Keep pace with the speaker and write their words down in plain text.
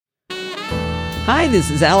Hi, this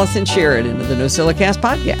is Allison Sheridan of the NosillaCast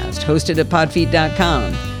podcast, hosted at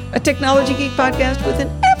podfeet.com, a technology geek podcast with an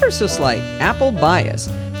ever-so-slight Apple bias.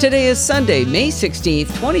 Today is Sunday, May 16th,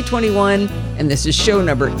 2021, and this is show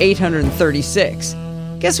number 836.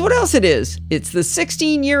 Guess what else it is? It's the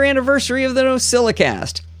 16-year anniversary of the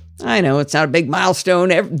NosillaCast. I know it's not a big milestone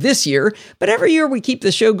this year, but every year we keep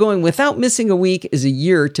the show going without missing a week is a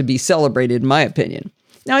year to be celebrated, in my opinion.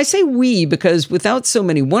 Now, I say we because without so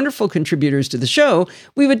many wonderful contributors to the show,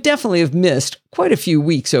 we would definitely have missed quite a few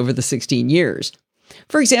weeks over the 16 years.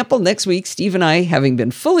 For example, next week, Steve and I, having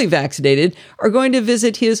been fully vaccinated, are going to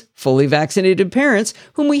visit his fully vaccinated parents,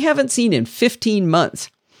 whom we haven't seen in 15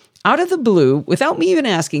 months. Out of the blue, without me even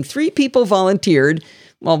asking, 3 people volunteered.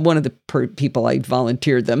 Well, one of the people I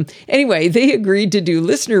volunteered them. Anyway, they agreed to do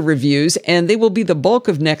listener reviews, and they will be the bulk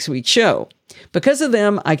of next week's show. Because of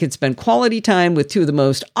them, I could spend quality time with 2 of the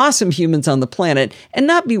most awesome humans on the planet and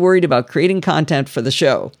not be worried about creating content for the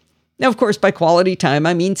show. Now, of course, by quality time,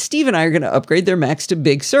 I mean Steve and I are going to upgrade their Macs to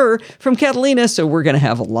Big Sur from Catalina, so we're going to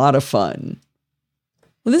have a lot of fun.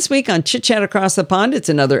 Well, this week on Chit Chat Across the Pond, it's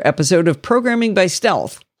another episode of Programming by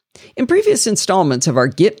Stealth. In previous installments of our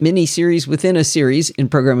Git mini-series within a series in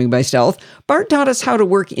Programming by Stealth, Bart taught us how to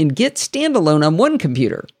work in Git standalone on one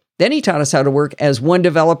computer. Then he taught us how to work as one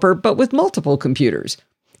developer, but with multiple computers.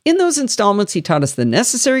 In those installments, he taught us the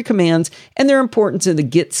necessary commands and their importance in the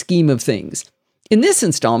Git scheme of things. In this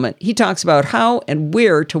installment, he talks about how and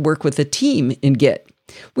where to work with a team in Git.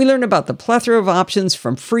 We learn about the plethora of options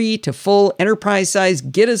from free to full enterprise-size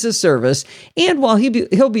Git as a service, and while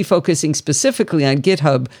he'll be focusing specifically on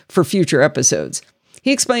GitHub for future episodes.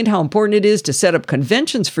 He explained how important it is to set up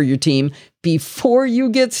conventions for your team before you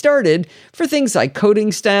get started for things like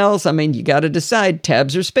coding styles. I mean, you got to decide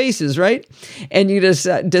tabs or spaces, right? And you just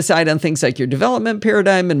decide on things like your development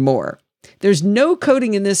paradigm and more. There's no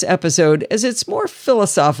coding in this episode as it's more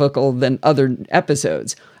philosophical than other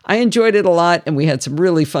episodes. I enjoyed it a lot, and we had some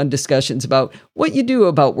really fun discussions about what you do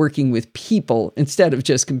about working with people instead of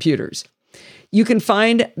just computers. You can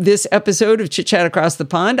find this episode of Chit Chat Across the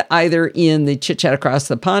Pond either in the Chit Chat Across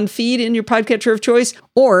the Pond feed in your podcatcher of choice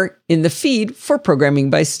or in the feed for Programming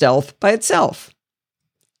by Stealth by itself.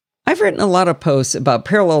 I've written a lot of posts about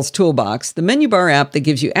Parallels Toolbox, the menu bar app that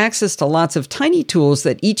gives you access to lots of tiny tools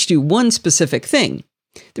that each do one specific thing.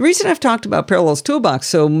 The reason I've talked about Parallels Toolbox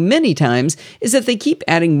so many times is that they keep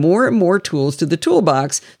adding more and more tools to the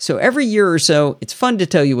toolbox, so every year or so, it's fun to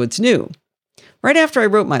tell you what's new. Right after I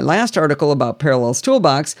wrote my last article about Parallels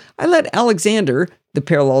Toolbox, I let Alexander, the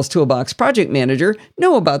Parallels Toolbox project manager,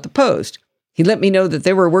 know about the post. He let me know that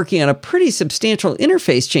they were working on a pretty substantial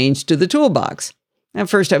interface change to the toolbox. At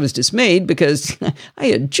first I was dismayed because I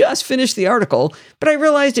had just finished the article, but I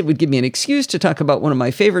realized it would give me an excuse to talk about one of my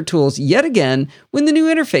favorite tools yet again when the new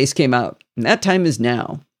interface came out, and that time is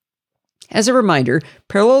now. As a reminder,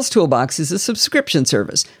 Parallels Toolbox is a subscription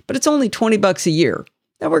service, but it's only $20 a year.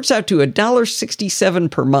 That works out to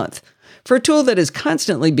 $1.67 per month. For a tool that is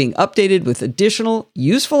constantly being updated with additional,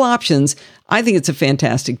 useful options, I think it's a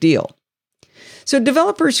fantastic deal. So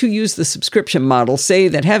developers who use the subscription model say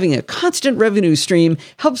that having a constant revenue stream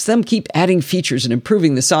helps them keep adding features and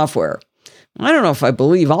improving the software. I don't know if I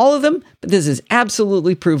believe all of them, but this is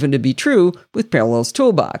absolutely proven to be true with Parallels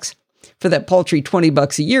Toolbox. For that paltry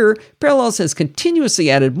 $20 a year, Parallels has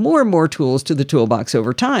continuously added more and more tools to the toolbox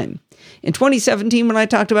over time. In 2017, when I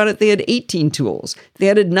talked about it, they had 18 tools. They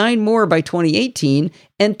added 9 more by 2018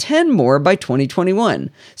 and 10 more by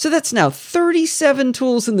 2021. So that's now 37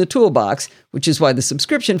 tools in the toolbox, which is why the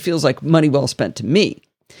subscription feels like money well spent to me.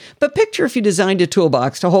 But picture if you designed a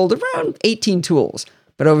toolbox to hold around 18 tools.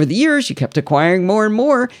 But over the years, you kept acquiring more and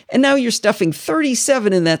more, and now you're stuffing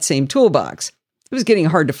 37 in that same toolbox. It was getting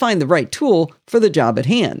hard to find the right tool for the job at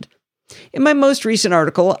hand. In my most recent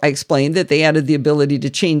article, I explained that they added the ability to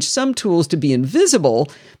change some tools to be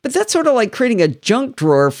invisible, but that's sort of like creating a junk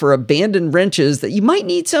drawer for abandoned wrenches that you might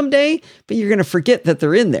need someday, but you're going to forget that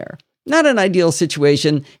they're in there. Not an ideal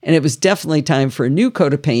situation, and it was definitely time for a new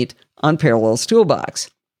coat of paint on Parallels Toolbox.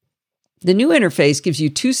 The new interface gives you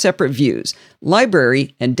 2 separate views,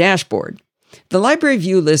 Library and Dashboard. The Library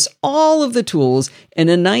view lists all of the tools in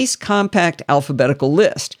a nice, compact alphabetical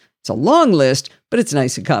list. It's a long list, but it's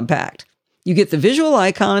nice and compact. You get the visual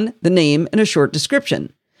icon, the name, and a short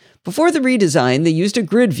description. Before the redesign, they used a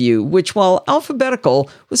grid view, which, while alphabetical,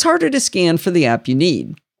 was harder to scan for the app you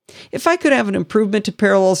need. If I could have an improvement to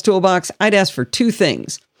Parallels Toolbox, I'd ask for 2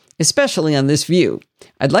 things, especially on this view.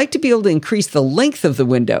 I'd like to be able to increase the length of the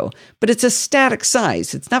window, but it's a static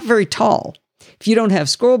size. It's not very tall. If you don't have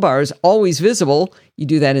scroll bars always visible, you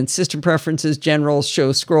do that in System Preferences, General,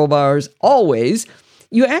 Show Scroll Bars, Always.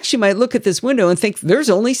 You actually might look at this window and think there's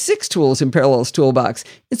only 6 tools in Parallels Toolbox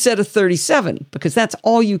instead of 37, because that's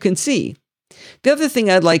all you can see. The other thing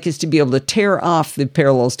I'd like is to be able to tear off the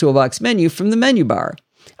Parallels Toolbox menu from the menu bar.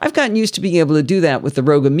 I've gotten used to being able to do that with the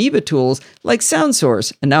Rogue Amoeba tools like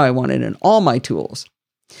SoundSource, and now I want it in all my tools.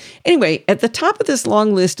 Anyway, at the top of this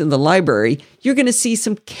long list in the library, you're going to see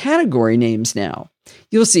some category names now.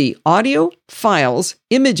 You'll see audio, files,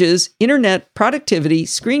 images, internet, productivity,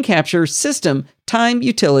 screen capture, system, time,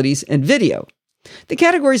 utilities, and video. The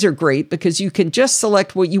categories are great because you can just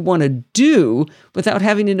select what you want to do without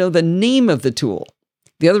having to know the name of the tool.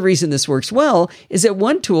 The other reason this works well is that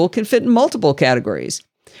one tool can fit in multiple categories.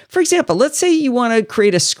 For example, let's say you want to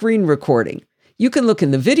create a screen recording. You can look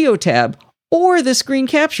in the video tab or the screen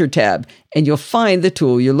capture tab, and you'll find the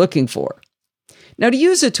tool you're looking for. Now, to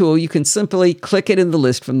use a tool, you can simply click it in the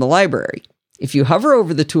list from the library. If you hover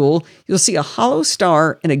over the tool, you'll see a hollow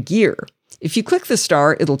star and a gear. If you click the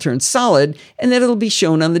star, it'll turn solid, and then it'll be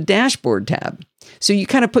shown on the dashboard tab. So you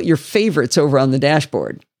kind of put your favorites over on the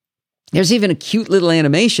dashboard. There's even a cute little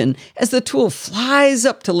animation as the tool flies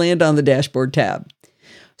up to land on the dashboard tab.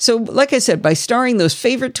 So, like I said, by starring those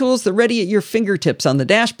favorite tools, they're ready at your fingertips on the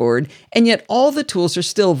dashboard, and yet all the tools are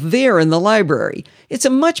still there in the library. It's a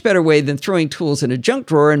much better way than throwing tools in a junk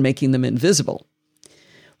drawer and making them invisible.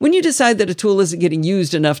 When you decide that a tool isn't getting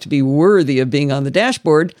used enough to be worthy of being on the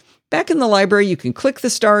dashboard, back in the library, you can click the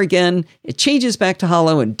star again, it changes back to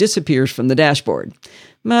hollow and disappears from the dashboard.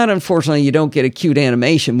 But unfortunately, you don't get a cute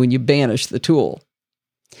animation when you banish the tool.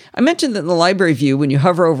 I mentioned that in the library view, when you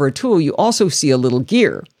hover over a tool, you also see a little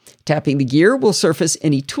gear. Tapping the gear will surface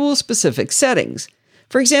any tool-specific settings.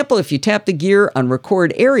 For example, if you tap the gear on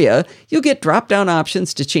Record Area, you'll get drop-down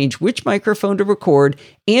options to change which microphone to record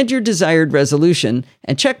and your desired resolution,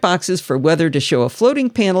 and checkboxes for whether to show a floating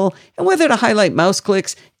panel and whether to highlight mouse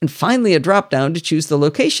clicks, and finally a drop-down to choose the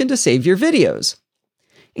location to save your videos.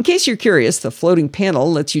 In case you're curious, the floating panel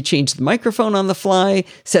lets you change the microphone on the fly,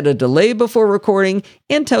 set a delay before recording,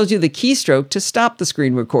 and tells you the keystroke to stop the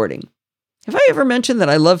screen recording. Have I ever mentioned that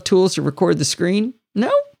I love tools to record the screen?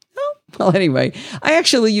 No? Well, anyway, I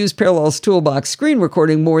actually use Parallels Toolbox screen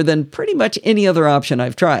recording more than pretty much any other option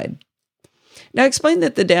I've tried. Now, explain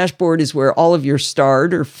that the dashboard is where all of your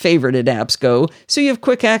starred or favorited apps go, so you have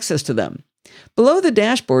quick access to them. Below the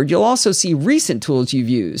dashboard, you'll also see recent tools you've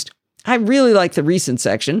used. I really like the recent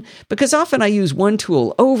section because often I use one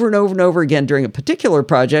tool over and over and over again during a particular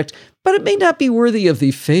project, but it may not be worthy of the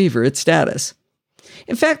favorite status.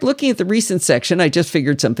 In fact, looking at the recent section, I just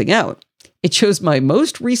figured something out. It shows my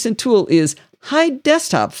most recent tool is Hide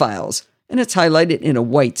Desktop Files, and it's highlighted in a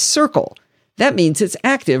white circle. That means it's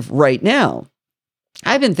active right now.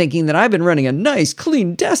 I've been thinking that I've been running a nice,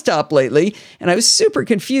 clean desktop lately, and I was super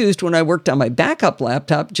confused when I worked on my backup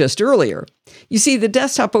laptop just earlier. You see, the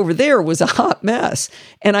desktop over there was a hot mess,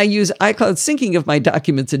 and I use iCloud syncing of my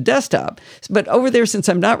documents in desktop. But over there, since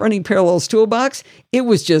I'm not running Parallels Toolbox, it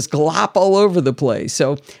was just glop all over the place.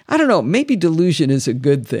 So, I don't know, maybe delusion is a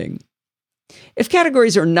good thing. If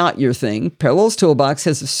categories are not your thing, Parallels Toolbox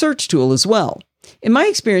has a search tool as well. In my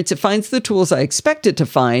experience, it finds the tools I expect it to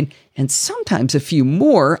find, and sometimes a few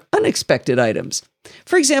more unexpected items.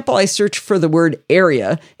 For example, I searched for the word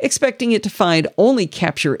area, expecting it to find only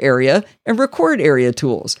capture area and record area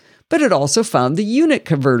tools, but it also found the unit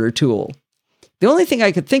converter tool. The only thing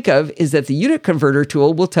I could think of is that the unit converter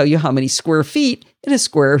tool will tell you how many square feet in a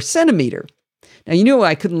square centimeter. Now, you knew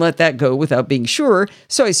I couldn't let that go without being sure,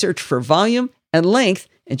 so I searched for volume and length,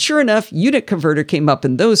 and sure enough, unit converter came up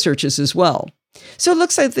in those searches as well. So it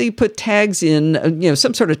looks like they put tags in,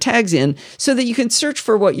 some sort of tags in, so that you can search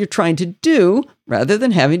for what you're trying to do rather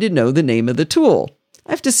than having to know the name of the tool.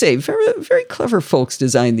 I have to say, very, very clever folks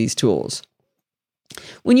designed these tools.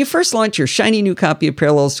 When you first launch your shiny new copy of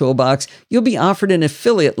Parallels Toolbox, you'll be offered an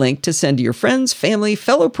affiliate link to send to your friends, family,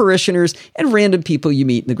 fellow parishioners, and random people you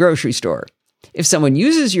meet in the grocery store. If someone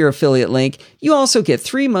uses your affiliate link, you also get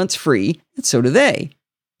 3 months free, and so do they.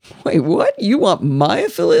 Wait, what? You want my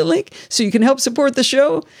affiliate link so you can help support the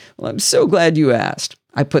show? Well, I'm so glad you asked.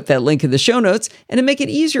 I put that link in the show notes, and to make it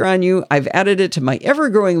easier on you, I've added it to my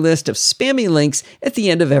ever-growing list of spammy links at the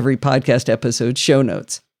end of every podcast episode show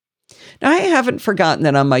notes. Now, I haven't forgotten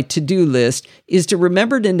that on my to-do list is to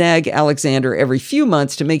remember to nag Alexander every few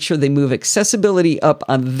months to make sure they move accessibility up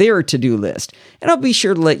on their to-do list, and I'll be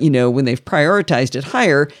sure to let you know when they've prioritized it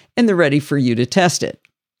higher and they're ready for you to test it.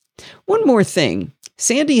 One more thing.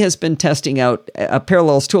 Sandy has been testing out a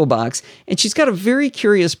Parallels Toolbox, and she's got a very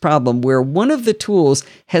curious problem where one of the tools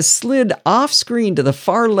has slid off screen to the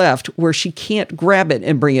far left where she can't grab it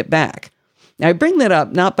and bring it back. Now, I bring that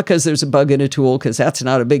up not because there's a bug in a tool, because that's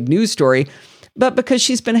not a big news story, but because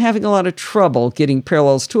she's been having a lot of trouble getting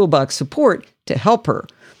Parallels Toolbox support to help her.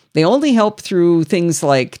 They only help through things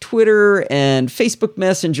like Twitter and Facebook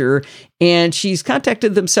Messenger, and she's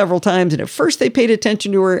contacted them several times, and at first they paid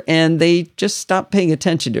attention to her, and they just stopped paying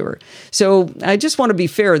attention to her. So I just want to be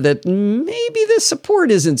fair that maybe the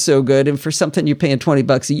support isn't so good, and for something you're paying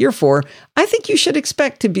 $20 a year for, I think you should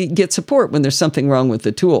expect to get support when there's something wrong with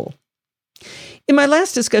the tool. In my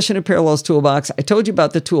last discussion of Parallels Toolbox, I told you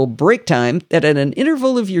about the tool BreakTime that at an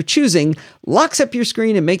interval of your choosing locks up your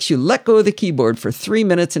screen and makes you let go of the keyboard for 3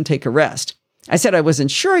 minutes and take a rest. I said I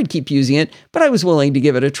wasn't sure I'd keep using it, but I was willing to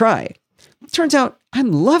give it a try. Turns out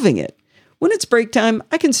I'm loving it. When it's break time,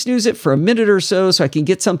 I can snooze it for a minute or so I can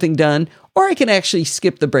get something done, or I can actually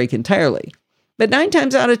skip the break entirely. But 9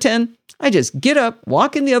 times out of 10, I just get up,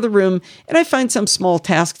 walk in the other room, and I find some small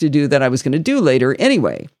task to do that I was going to do later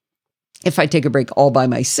anyway. If I take a break all by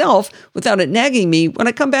myself without it nagging me, when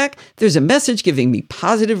I come back, there's a message giving me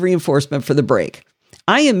positive reinforcement for the break.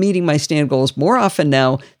 I am meeting my stand goals more often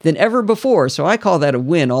now than ever before, so I call that a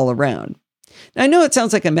win all around. Now, I know it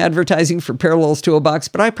sounds like I'm advertising for Parallels Toolbox,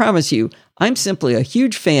 but I promise you, I'm simply a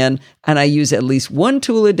huge fan, and I use at least one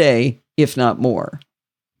tool a day, if not more.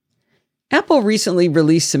 Apple recently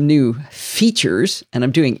released some new features, and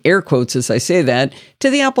I'm doing air quotes as I say that,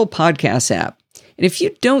 to the Apple Podcasts app. And if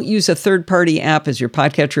you don't use a third-party app as your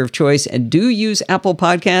podcatcher of choice and do use Apple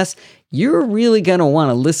Podcasts, you're really going to want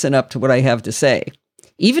to listen up to what I have to say.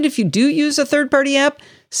 Even if you do use a third-party app,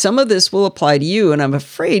 some of this will apply to you, and I'm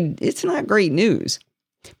afraid it's not great news.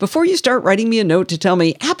 Before you start writing me a note to tell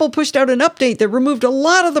me Apple pushed out an update that removed a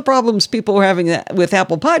lot of the problems people were having with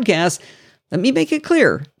Apple Podcasts, let me make it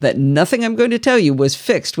clear that nothing I'm going to tell you was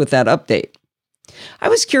fixed with that update. I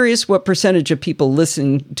was curious what percentage of people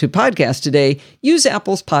listening to podcasts today use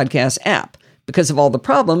Apple's podcast app. Because of all the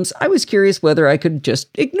problems, I was curious whether I could just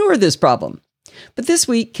ignore this problem. But this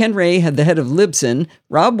week, Ken Ray had the head of Libsyn,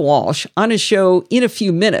 Rob Walsh, on his show In a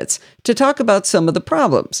Few Minutes to talk about some of the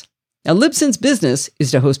problems. Now, Libsyn's business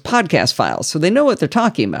is to host podcast files, so they know what they're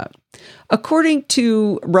talking about. According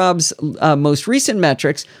to Rob's most recent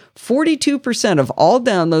metrics, 42% of all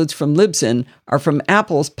downloads from Libsyn are from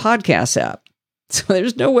Apple's podcast app. So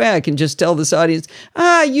there's no way I can just tell this audience,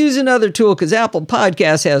 use another tool because Apple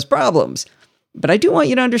Podcasts has problems. But I do want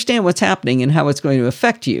you to understand what's happening and how it's going to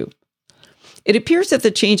affect you. It appears that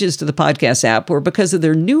the changes to the podcast app were because of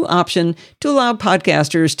their new option to allow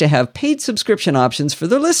podcasters to have paid subscription options for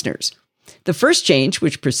their listeners. The first change,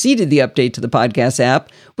 which preceded the update to the podcast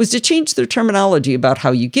app, was to change their terminology about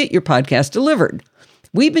how you get your podcast delivered.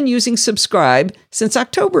 We've been using Subscribe since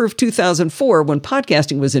October of 2004 when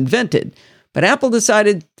podcasting was invented. But Apple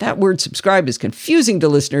decided that word subscribe is confusing to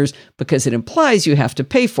listeners because it implies you have to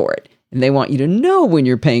pay for it, and they want you to know when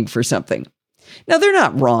you're paying for something. Now, they're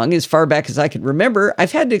not wrong. As far back as I can remember,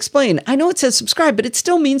 I've had to explain, I know it says subscribe, but it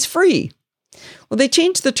still means free. Well, they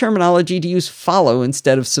changed the terminology to use follow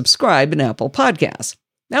instead of subscribe in Apple Podcasts.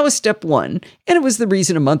 That was step one, and it was the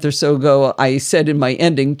reason a month or so ago I said in my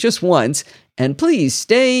ending just once, and please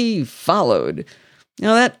stay followed.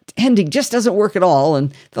 Now, that ending just doesn't work at all,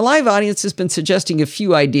 and the live audience has been suggesting a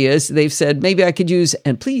few ideas. They've said, maybe I could use,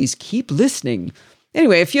 and please keep listening.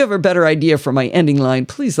 Anyway, if you have a better idea for my ending line,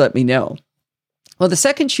 please let me know. Well, the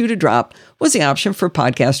second shoe to drop was the option for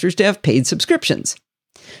podcasters to have paid subscriptions.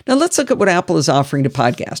 Now, let's look at what Apple is offering to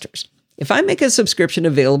podcasters. If I make a subscription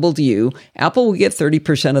available to you, Apple will get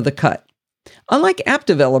 30% of the cut. Unlike app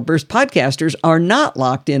developers, podcasters are not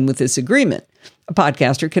locked in with this agreement. A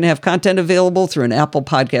podcaster can have content available through an Apple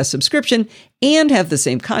Podcast subscription and have the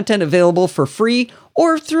same content available for free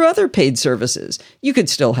or through other paid services. You could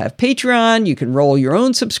still have Patreon, you can roll your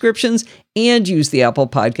own subscriptions, and use the Apple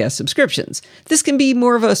Podcast subscriptions. This can be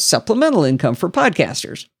more of a supplemental income for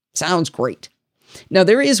podcasters. Sounds great. Now,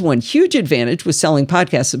 there is one huge advantage with selling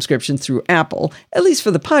podcast subscriptions through Apple, at least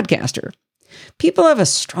for the podcaster. People have a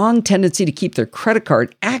strong tendency to keep their credit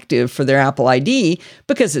card active for their Apple ID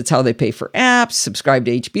because it's how they pay for apps, subscribe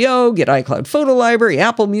to HBO, get iCloud Photo Library,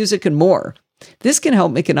 Apple Music, and more. This can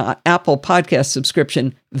help make an Apple Podcast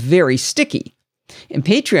subscription very sticky. In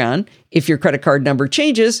Patreon, if your credit card number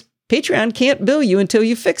changes, Patreon can't bill you until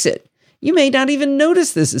you fix it. You may not even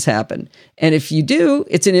notice this has happened. And if you do,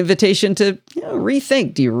 it's an invitation to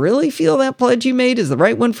rethink. Do you really feel that pledge you made is the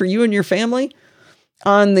right one for you and your family?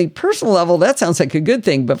 On the personal level, that sounds like a good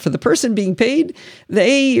thing, but for the person being paid,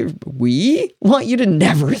 we want you to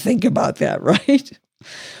never think about that, right?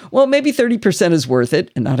 Well, maybe 30% is worth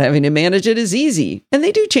it, and not having to manage it is easy. And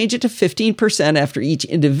they do change it to 15% after each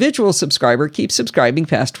individual subscriber keeps subscribing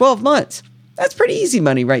past 12 months. That's pretty easy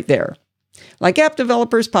money right there. Like app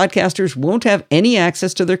developers, podcasters won't have any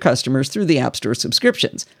access to their customers through the App Store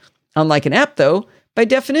subscriptions. Unlike an app, though, by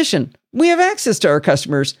definition, we have access to our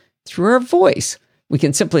customers through our voice. We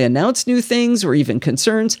can simply announce new things or even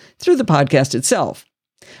concerns through the podcast itself.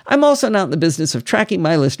 I'm also not in the business of tracking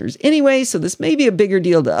my listeners anyway, so this may be a bigger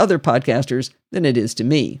deal to other podcasters than it is to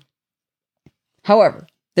me. However,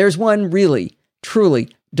 there's one really, truly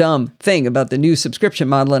dumb thing about the new subscription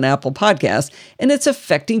model in Apple Podcasts, and it's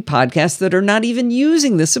affecting podcasts that are not even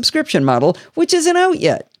using the subscription model, which isn't out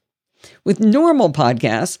yet. With normal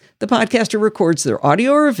podcasts, the podcaster records their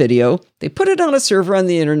audio or video, they put it on a server on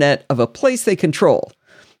the internet of a place they control.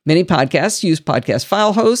 Many podcasts use podcast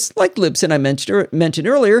file hosts like Libsyn I mentioned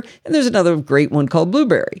earlier, and there's another great one called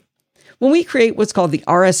Blueberry. When we create what's called the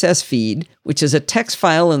RSS feed, which is a text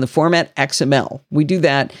file in the format XML, we do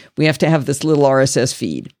that, we have to have this little RSS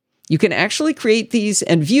feed. You can actually create these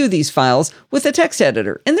and view these files with a text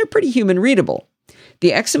editor, and they're pretty human readable.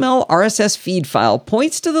 The XML RSS feed file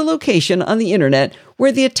points to the location on the internet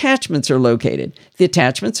where the attachments are located. The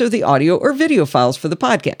attachments are the audio or video files for the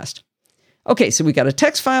podcast. Okay, so we got a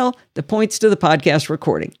text file that points to the podcast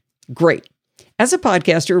recording. Great. As a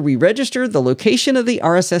podcaster, we register the location of the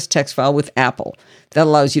RSS text file with Apple. That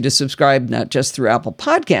allows you to subscribe not just through Apple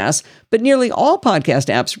Podcasts, but nearly all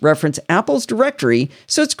podcast apps reference Apple's directory,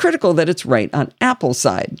 so it's critical that it's right on Apple's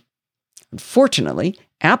side. Unfortunately,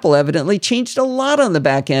 Apple evidently changed a lot on the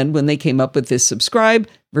back end when they came up with this subscribe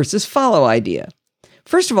versus follow idea.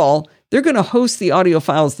 First of all, they're going to host the audio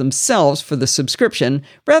files themselves for the subscription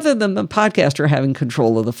rather than the podcaster having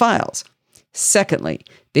control of the files. Secondly,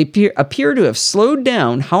 they appear to have slowed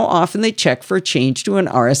down how often they check for a change to an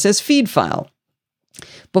RSS feed file.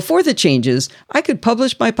 Before the changes, I could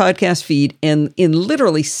publish my podcast feed, and in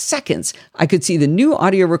literally seconds, I could see the new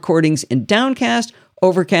audio recordings in Downcast,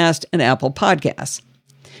 Overcast, and Apple Podcasts.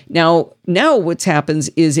 Now what happens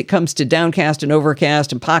is it comes to Downcast and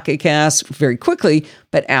Overcast and Pocket Cast very quickly,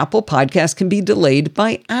 but Apple Podcasts can be delayed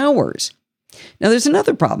by hours. Now there's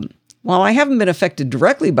another problem. While I haven't been affected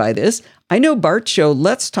directly by this, I know Bart's show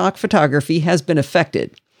Let's Talk Photography has been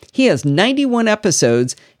affected. He has 91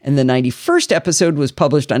 episodes, and the 91st episode was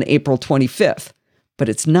published on April 25th, but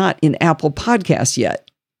it's not in Apple Podcasts yet.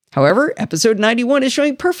 However, episode 91 is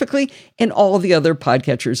showing perfectly in all the other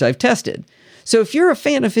podcatchers I've tested. So if you're a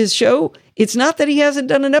fan of his show, it's not that he hasn't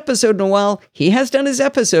done an episode in a while. He has done his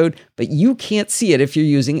episode, but you can't see it if you're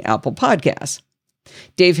using Apple Podcasts.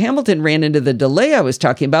 Dave Hamilton ran into the delay I was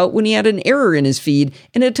talking about when he had an error in his feed,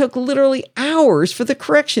 and it took literally hours for the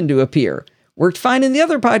correction to appear. Worked fine in the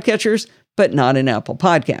other podcatchers, but not in Apple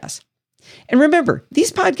Podcasts. And remember,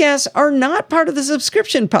 these podcasts are not part of the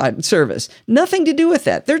subscription pod service. Nothing to do with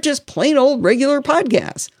that. They're just plain old regular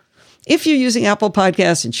podcasts. If you're using Apple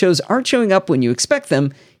Podcasts and shows aren't showing up when you expect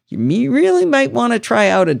them, you really might want to try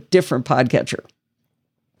out a different podcatcher.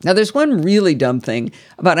 Now, there's one really dumb thing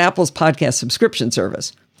about Apple's podcast subscription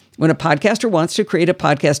service. When a podcaster wants to create a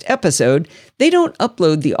podcast episode, they don't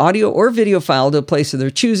upload the audio or video file to a place of their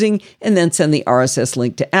choosing and then send the RSS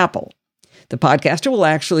link to Apple. The podcaster will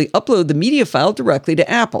actually upload the media file directly to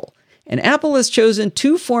Apple. And Apple has chosen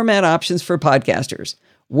two format options for podcasters,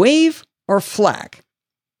 WAV or FLAC.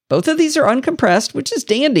 Both of these are uncompressed, which is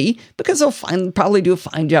dandy because they'll probably do a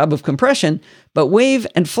fine job of compression, but WAV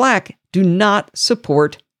and FLAC do not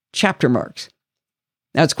support chapter marks.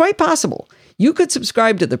 Now, it's quite possible you could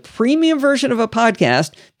subscribe to the premium version of a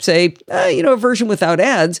podcast, say, a version without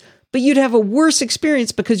ads, but you'd have a worse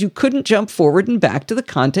experience because you couldn't jump forward and back to the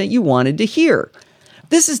content you wanted to hear.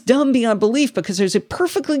 This is dumb beyond belief because there's a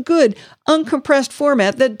perfectly good uncompressed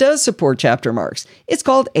format that does support chapter marks. It's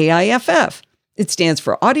called AIFF. It stands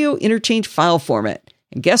for Audio Interchange File Format.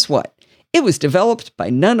 And guess what? It was developed by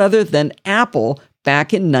none other than Apple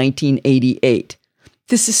back in 1988.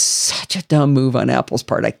 This is such a dumb move on Apple's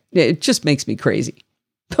part. It just makes me crazy.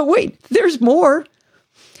 But wait, there's more.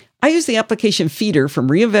 I use the application Feeder from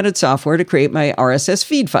Reinvented Software to create my RSS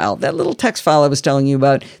feed file, that little text file I was telling you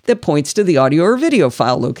about that points to the audio or video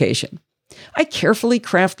file location. I carefully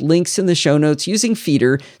craft links in the show notes using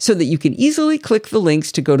Feeder so that you can easily click the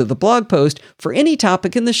links to go to the blog post for any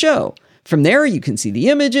topic in the show. From there, you can see the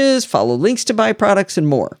images, follow links to buy products, and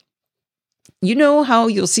more. You know how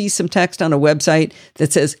you'll see some text on a website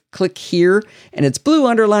that says click here, and it's blue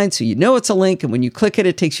underlined so you know it's a link, and when you click it,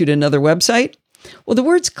 it takes you to another website? Well, the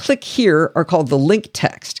words click here are called the link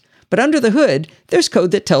text, but under the hood, there's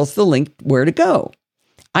code that tells the link where to go.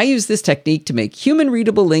 I use this technique to make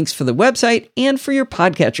human-readable links for the website and for your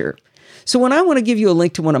podcatcher. So when I want to give you a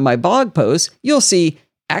link to one of my blog posts, you'll see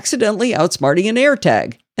accidentally outsmarting an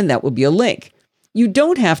AirTag, and that will be a link. You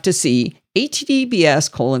don't have to see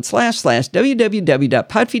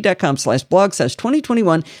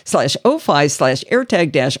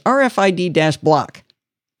https://www.podfeed.com/blog/2021/05/AirTag-RFID-block.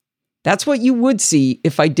 That's what you would see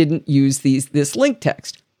if I didn't use this link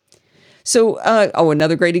text. So,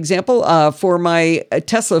 another great example, for my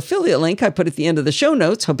Tesla affiliate link, I put at the end of the show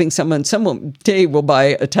notes, hoping someone day will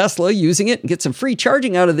buy a Tesla using it and get some free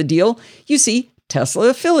charging out of the deal. You see Tesla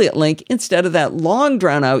affiliate link instead of that long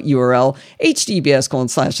drawn out URL,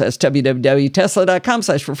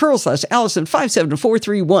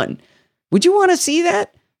 https://www.tesla.com/referral/Allison57431. Would you want to see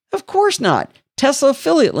that? Of course not. Tesla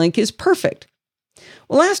affiliate link is perfect.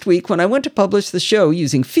 Well, last week, when I went to publish the show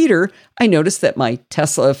using Feeder, I noticed that my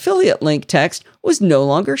Tesla affiliate link text was no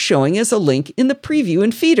longer showing as a link in the preview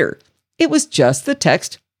in Feeder. It was just the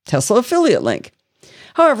text Tesla affiliate link.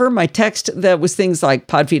 However, my text that was things like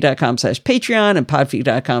podfeed.com/Patreon and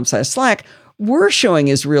podfeed.com/Slack were showing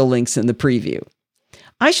as real links in the preview.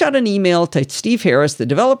 I shot an email to Steve Harris, the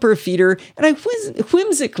developer of Feeder, and I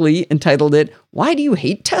whimsically entitled it, "Why Do You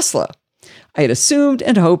Hate Tesla?" I had assumed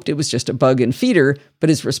and hoped it was just a bug in Feeder, but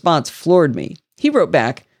his response floored me. He wrote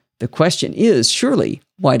back, "The question is, surely,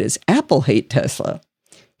 why does Apple hate Tesla?"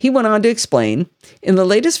 He went on to explain, in the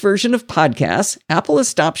latest version of podcasts, Apple has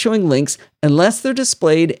stopped showing links unless they're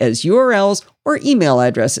displayed as URLs or email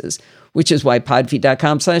addresses, which is why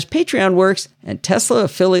podfeed.com/Patreon works and Tesla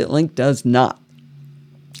affiliate link does not.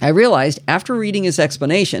 I realized after reading his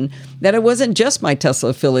explanation that it wasn't just my Tesla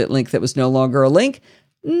affiliate link that was no longer a link.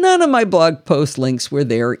 None of my blog post links were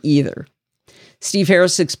there either. Steve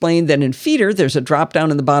Harris explained that in Feeder, there's a drop-down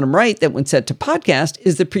in the bottom right that when set to podcast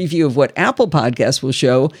is the preview of what Apple Podcasts will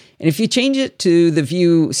show. And if you change it to the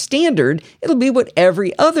view standard, it'll be what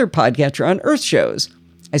every other podcatcher on Earth shows.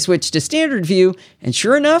 I switched to standard view, and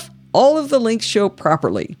sure enough, all of the links show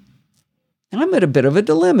properly. Now, I'm at a bit of a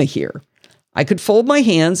dilemma here. I could fold my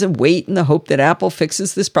hands and wait in the hope that Apple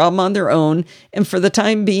fixes this problem on their own, and for the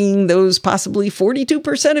time being, those possibly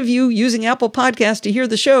 42% of you using Apple Podcasts to hear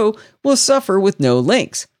the show will suffer with no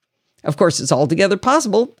links. Of course, it's altogether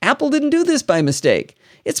possible Apple didn't do this by mistake.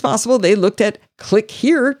 It's possible they looked at click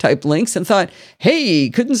here type links and thought, hey,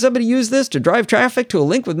 couldn't somebody use this to drive traffic to a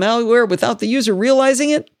link with malware without the user realizing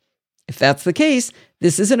it? If that's the case,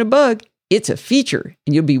 this isn't a bug, it's a feature,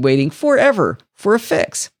 and you'll be waiting forever for a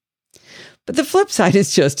fix. But the flip side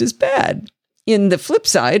is just as bad. In the flip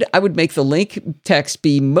side, I would make the link text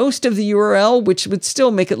be most of the URL, which would still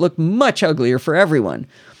make it look much uglier for everyone.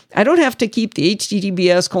 I don't have to keep the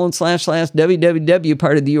https://www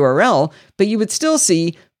part of the URL, but you would still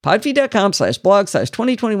see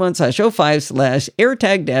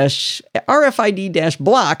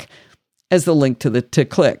podfeed.com/blog/2021/05/AirTag-RFID-block as the link to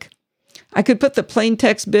click. I could put the plain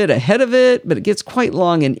text bit ahead of it, but it gets quite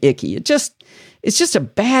long and icky. It's just a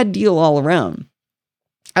bad deal all around.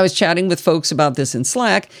 I was chatting with folks about this in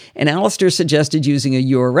Slack, and Alistair suggested using a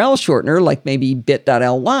URL shortener like maybe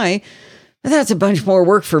bit.ly. That's a bunch more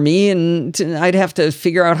work for me, and I'd have to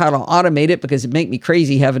figure out how to automate it because it'd make me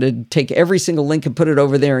crazy having to take every single link and put it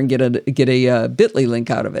over there and get a bit.ly link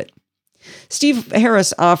out of it. Steve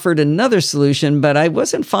Harris offered another solution, but I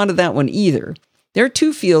wasn't fond of that one either. There are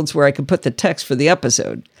two fields where I could put the text for the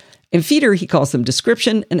episode. In Feeder, he calls them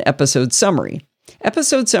description and episode summary.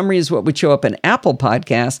 Episode summary is what would show up in Apple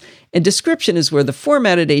Podcasts, and description is where the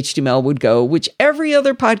formatted HTML would go, which every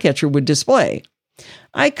other podcatcher would display.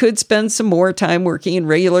 I could spend some more time working in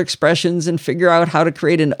regular expressions and figure out how to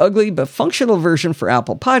create an ugly but functional version for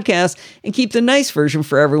Apple Podcasts and keep the nice version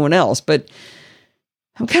for everyone else, but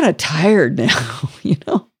I'm kind of tired now,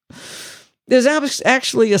 There's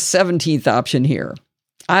actually a 17th option here.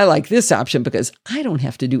 I like this option because I don't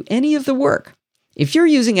have to do any of the work. If you're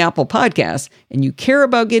using Apple Podcasts and you care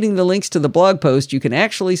about getting the links to the blog post, you can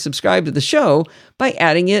actually subscribe to the show by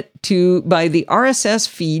adding it by the RSS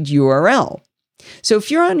feed URL. So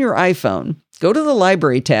if you're on your iPhone, go to the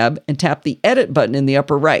Library tab and tap the Edit button in the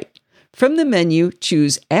upper right. From the menu,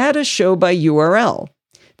 choose Add a Show by URL.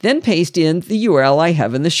 Then paste in the URL I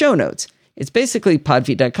have in the show notes. It's basically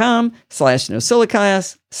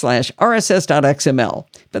podfeed.com/nosilicast/rss.xml,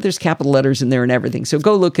 but there's capital letters in there and everything, so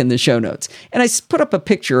go look in the show notes. And I put up a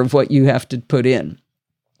picture of what you have to put in.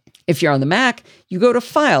 If you're on the Mac, you go to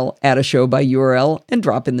File, Add a Show by URL, and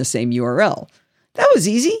drop in the same URL. That was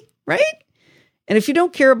easy, right? And if you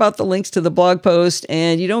don't care about the links to the blog post,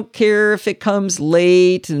 and you don't care if it comes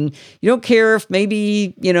late, and you don't care if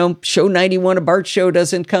maybe, show 91 of Bart's show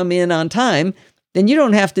doesn't come in on time, then you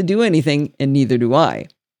don't have to do anything, and neither do I.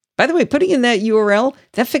 By the way, putting in that URL,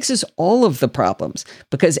 that fixes all of the problems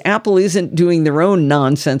because Apple isn't doing their own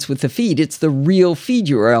nonsense with the feed. It's the real feed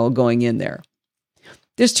URL going in there.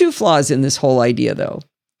 There's two flaws in this whole idea, though.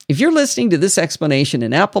 If you're listening to this explanation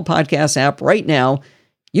in Apple Podcasts app right now,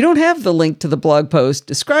 you don't have the link to the blog post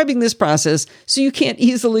describing this process, so you can't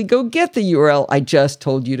easily go get the URL I just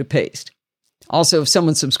told you to paste. Also, if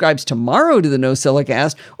someone subscribes tomorrow to the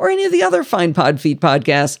NosillaCast or any of the other fine Podfeet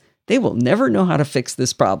podcasts, they will never know how to fix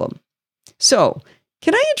this problem. So,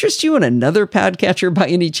 can I interest you in another podcatcher by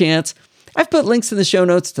any chance? I've put links in the show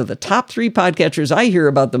notes to the top 3 podcatchers I hear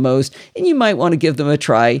about the most, and you might want to give them a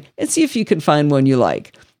try and see if you can find one you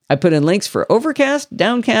like. I put in links for Overcast,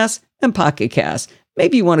 Downcast, and Pocket Cast.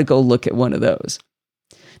 Maybe you want to go look at one of those.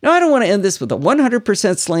 Now, I don't want to end this with a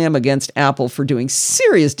 100% slam against Apple for doing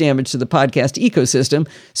serious damage to the podcast ecosystem,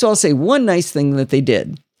 so I'll say one nice thing that they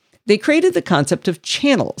did. They created the concept of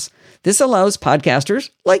channels. This allows podcasters,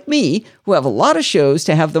 like me, who have a lot of shows,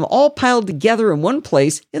 to have them all piled together in one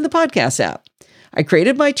place in the podcast app. I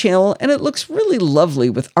created my channel, and it looks really lovely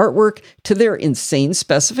with artwork to their insane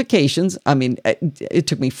specifications. I mean, it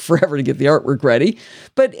took me forever to get the artwork ready,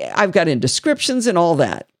 but I've got in descriptions and all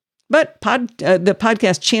that. But the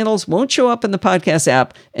podcast channels won't show up in the podcast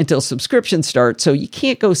app until subscriptions start, so you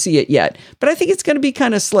can't go see it yet. But I think it's going to be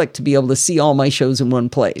kind of slick to be able to see all my shows in one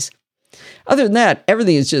place. Other than that,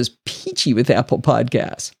 everything is just peachy with Apple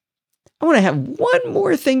Podcasts. I want to have one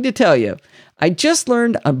more thing to tell you. I just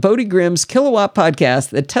learned on Bodie Grimm's Kilowatt podcast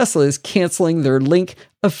that Tesla is canceling their Link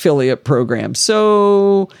affiliate program.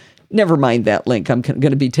 So never mind that link. I'm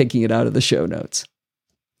going to be taking it out of the show notes.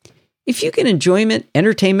 If you get enjoyment,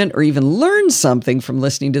 entertainment, or even learn something from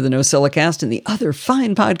listening to the NosillaCast and the other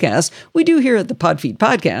fine podcasts we do here at the Podfeet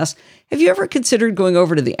Podcast, have you ever considered going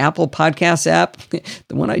over to the Apple Podcasts app,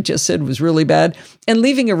 the one I just said was really bad, and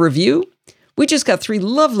leaving a review? We just got 3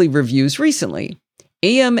 lovely reviews recently.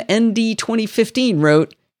 AMND 2015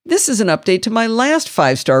 wrote, "This is an update to my last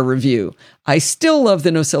 5-star review. I still love the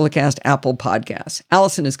NosillaCast Apple podcast.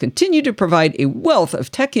 Allison has continued to provide a wealth of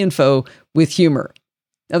tech info with humor."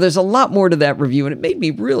 Now, there's a lot more to that review, and it made me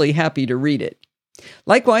really happy to read it.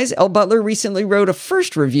 Likewise, L. Butler recently wrote a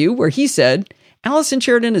first review where he said, "Allison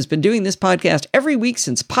Sheridan has been doing this podcast every week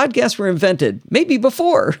since podcasts were invented, maybe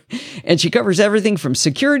before. And she covers everything from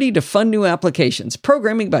security to fun new applications,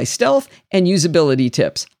 programming by stealth, and usability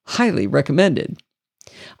tips. Highly recommended."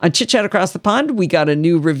 On Chit Chat Across the Pond, we got a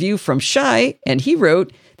new review from Shai, and he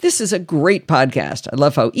wrote, "This is a great podcast. I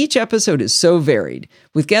love how each episode is so varied.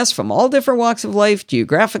 With guests from all different walks of life,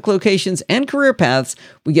 geographic locations, and career paths,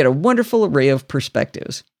 we get a wonderful array of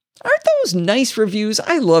perspectives." Aren't those nice reviews?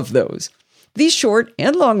 I love those. These short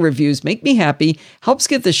and long reviews make me happy, helps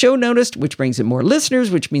get the show noticed, which brings in more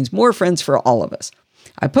listeners, which means more friends for all of us.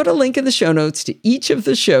 I put a link in the show notes to each of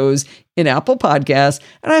the shows in Apple Podcasts,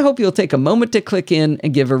 and I hope you'll take a moment to click in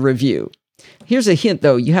and give a review. Here's a hint,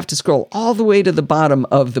 though. You have to scroll all the way to the bottom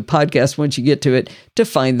of the podcast once you get to it to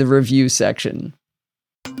find the review section.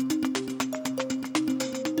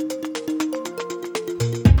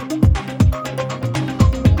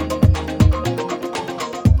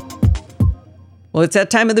 Well, it's that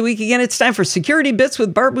time of the week again. It's time for Security Bits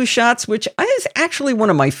with Bart Busschots, which is actually one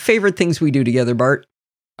of my favorite things we do together, Bart.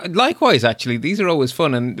 Likewise, actually. These are always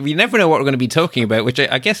fun, and we never know what we're going to be talking about, which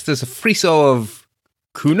I guess there's a frisson of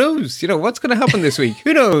who knows? You know, what's going to happen this week?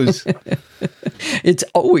 Who knows? It's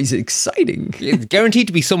always exciting. It's guaranteed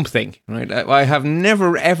to be something, right? I have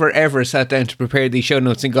never, ever, ever sat down to prepare these show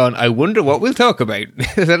notes and gone, I wonder what we'll talk about.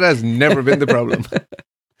 That has never been the problem.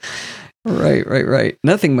 Right.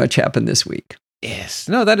 Nothing much happened this week. Yes.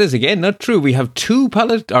 No, that is, again, not true. We have 2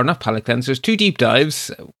 palate cleansers, 2 deep dives,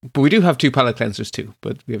 but we do have 2 palate cleansers too,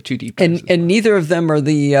 but we have 2 deep dives. And neither of them are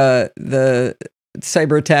the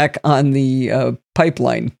cyber attack on the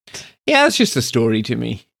pipeline. Yeah, it's just a story to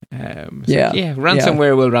me.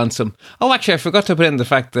 Ransomware will ransom. Oh, actually, I forgot to put in the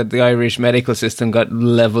fact that the Irish medical system got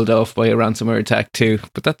leveled off by a ransomware attack too,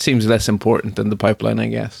 but that seems less important than the pipeline, I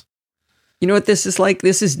guess. You know what this is like?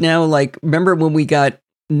 This is now like, remember when we got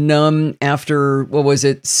numb after,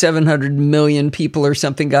 700 million people or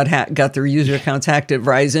something got their user accounts hacked at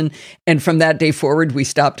Verizon, and from that day forward, we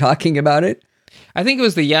stopped talking about it? I think it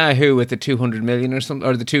was the Yahoo with the 200 million or something,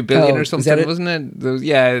 or the 2 billion or something, wasn't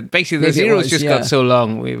it? Basically the zeros just got so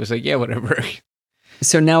long, it was like, yeah, whatever.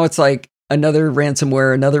 So now it's like another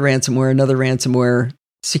ransomware.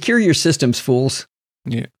 Secure your systems, fools.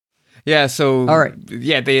 Yeah. Yeah, so, all right.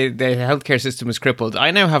 Yeah, the healthcare system is crippled. I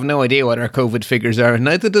now have no idea what our COVID figures are, and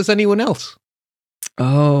neither does anyone else.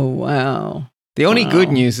 Oh, wow. The only good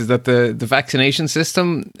news is that the vaccination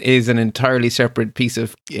system is an entirely separate piece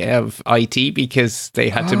of IT because they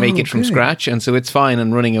had to make it from scratch, and so it's fine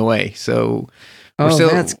and running away. So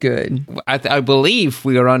that's good. I believe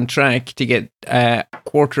we are on track to get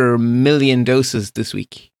 250,000 doses this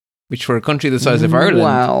week. which for a country the size of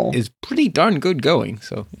Ireland is pretty darn good going.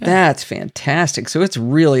 So That's fantastic. So it's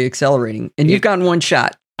really accelerating. And you've gotten one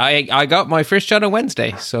shot. I got my first shot on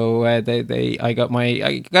Wednesday. So I got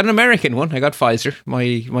an American one. I got Pfizer.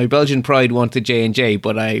 My Belgian pride wanted J&J,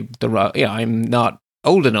 but I'm not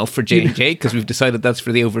old enough for J&J because we've decided that's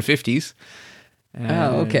for the over 50s.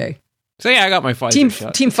 Okay. So I got my Pfizer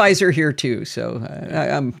shot. Team Pfizer here too, so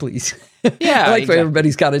I'm pleased. Yeah, I like exactly.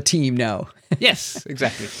 Everybody's got a team now. Yes,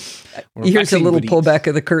 exactly. Here's a little pullback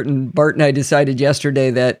of the curtain. Bart and I decided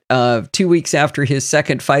yesterday that 2 weeks after his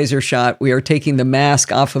second Pfizer shot, we are taking the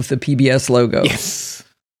mask off of the PBS logo. Yes.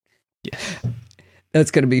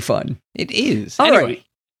 That's going to be fun. It is. All anyway. right.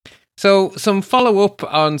 So some follow-up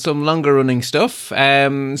on some longer-running stuff.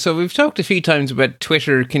 So we've talked a few times about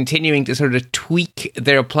Twitter continuing to sort of tweak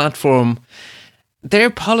their platform, their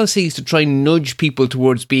policies to try and nudge people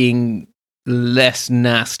towards being less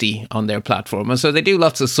nasty on their platform. And so they do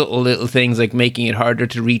lots of subtle little things like making it harder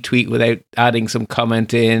to retweet without adding some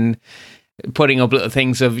comment in, putting up little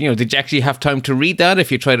things of, did you actually have time to read that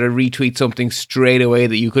if you try to retweet something straight away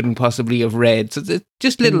that you couldn't possibly have read? So it's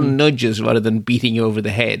just little nudges rather than beating you over the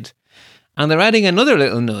head. And they're adding another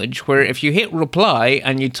little nudge where if you hit reply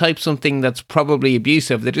and you type something that's probably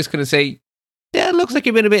abusive, they're just going to say, yeah, it looks like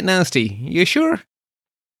you've been a bit nasty. You sure?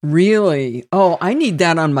 Really? Oh, I need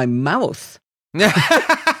that on my mouth.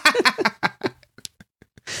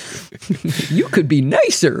 You could be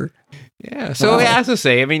nicer. Yeah. So as I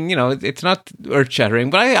say, I mean, it's not earth-shattering,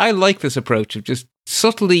 but I like this approach of just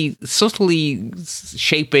subtly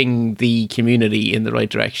shaping the community in the right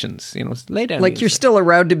directions. Lay down. Like you're still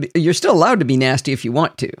allowed to be nasty if you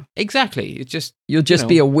want to. Exactly. You'll just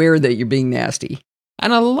be aware that you're being nasty.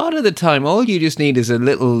 And a lot of the time, all you just need is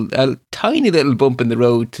a tiny little bump in the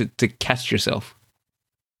road to catch yourself.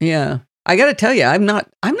 Yeah. I got to tell you, I'm not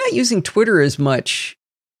using Twitter as much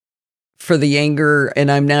for the anger,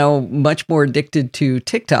 and I'm now much more addicted to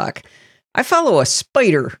TikTok. I follow a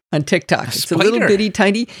spider on TikTok. It's a little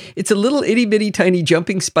itty bitty tiny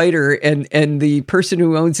jumping spider, and the person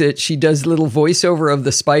who owns it, she does little voiceover of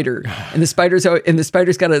the spider, and the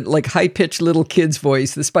spider's got a high pitched little kid's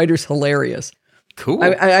voice. The spider's hilarious. Cool.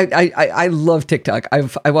 I love TikTok.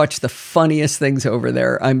 I watch the funniest things over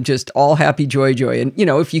there. I'm just all happy, joy. And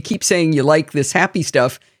if you keep saying you like this happy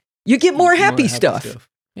stuff, you get more happy stuff.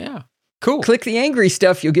 Yeah. Cool. Click the angry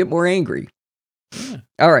stuff, you'll get more angry. Yeah.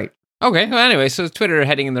 All right. Okay. Well, anyway, so Twitter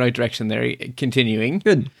heading in the right direction there, continuing.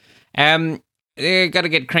 Good. They got to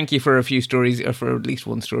get cranky for a few stories, or for at least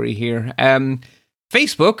one story here.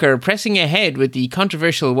 Facebook are pressing ahead with the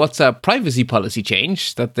controversial WhatsApp privacy policy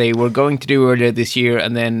change that they were going to do earlier this year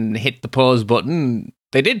and then hit the pause button.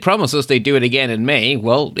 They did promise us they'd do it again in May.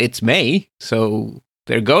 Well, it's May, so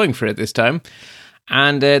they're going for it this time.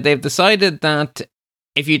 And they've decided that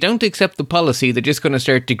if you don't accept the policy, they're just going to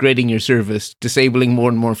start degrading your service, disabling more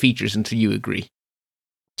and more features until you agree.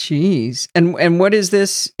 Jeez. And what is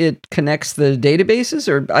this? It connects the databases,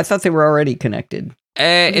 or I thought they were already connected?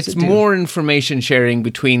 It's more information sharing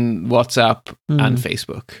between WhatsApp and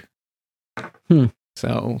Facebook.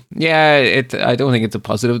 So, yeah, I don't think it's a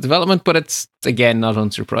positive development, but it's, again, not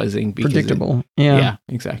unsurprising. Predictable. Yeah,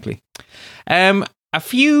 exactly.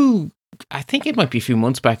 I think it might be a few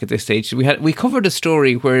months back at this stage, we covered a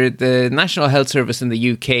story where the National Health Service in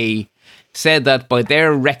the UK said that by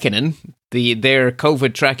their reckoning, their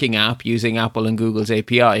COVID tracking app using Apple and Google's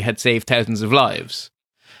API had saved thousands of lives.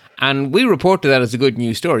 And we reported that as a good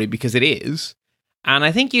news story because it is. And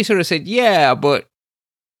I think you sort of said, yeah, but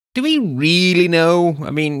do we really know?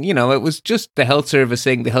 I mean, it was just the health service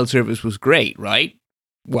saying the health service was great, right?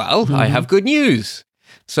 Well, I have good news.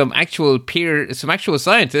 Some actual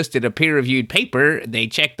scientists did a peer-reviewed paper. They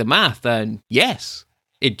checked the math, and yes,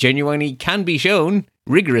 it genuinely can be shown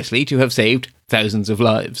rigorously to have saved thousands of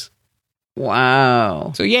lives.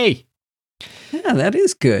 Wow. So yay. Yeah, that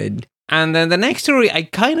is good. And then the next story I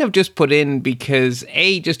kind of just put in because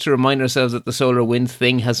A, just to remind ourselves that the SolarWinds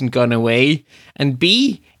thing hasn't gone away, and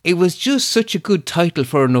B, it was just such a good title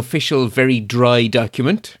for an official, very dry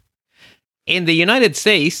document. In the United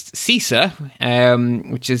States,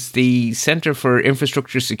 CISA, which is the Center for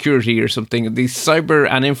Infrastructure Security or something, the Cyber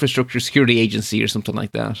and Infrastructure Security Agency or something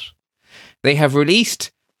like that, they have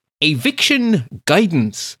released eviction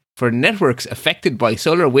guidance for networks affected by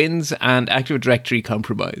SolarWinds and Active Directory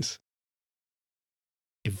compromise.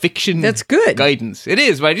 Eviction That's good. Guidance. It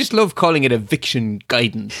is, but I just love calling it eviction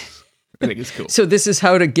guidance. I think it's cool. So this is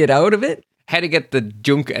how to get out of it? How to get the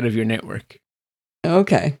junk out of your network.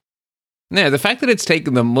 Okay. Now, the fact that it's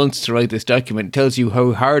taken them months to write this document tells you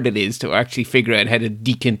how hard it is to actually figure out how to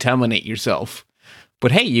decontaminate yourself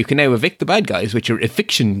But hey, you can now evict the bad guys with your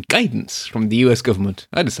eviction guidance from the US government.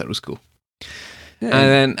 I just thought it was cool. Yeah. And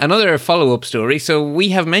then another follow-up story. So we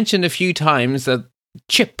have mentioned a few times that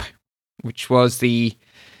CHIP, which was the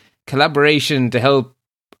collaboration to help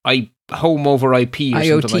home over IP or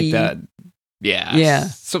IoT. Something like that. Yeah.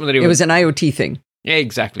 Something to do with, it was an IoT thing. Yeah,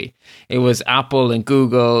 exactly. It was Apple and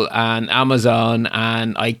Google and Amazon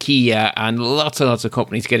and IKEA and lots and lots of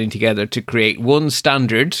companies getting together to create one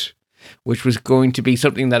standard, which was going to be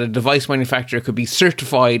something that a device manufacturer could be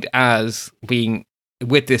certified as being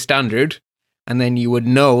with this standard. And then you would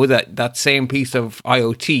know that that same piece of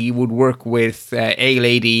IoT would work with A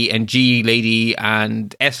Lady and G Lady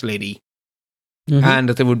and S Lady. Mm-hmm. And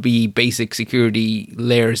that there would be basic security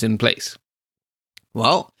layers in place.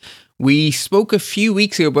 Well, we spoke a few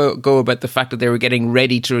weeks ago about the fact that they were getting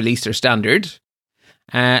ready to release their standard.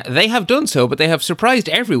 They have done so, but they have surprised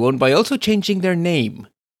everyone by also changing their name.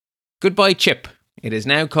 Goodbye, Chip. It is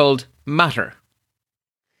now called Matter.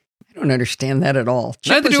 I don't understand that at all.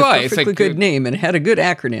 Chip Neither do I. It's a perfectly good name and had a good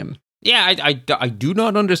acronym. Yeah, I do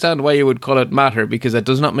not understand why you would call it Matter, because it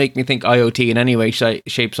does not make me think IoT in any way,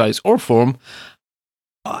 shape, size, or form.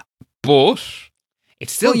 But it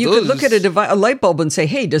still does. You could look at a light bulb and say,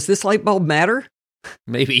 hey, does this light bulb matter?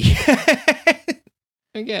 Maybe.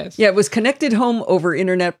 I guess. Yeah, it was Connected Home over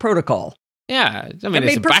Internet Protocol. Yeah, I mean,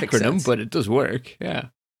 it's a acronym, but it does work. Yeah.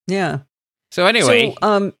 Yeah. So anyway.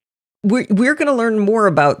 So, we're going to learn more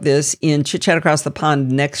about this in Chit Chat Across the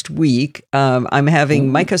Pond next week. I'm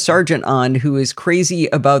having Micah Sargent on, who is crazy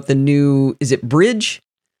about the new, is it Bridge?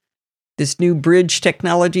 This new Bridge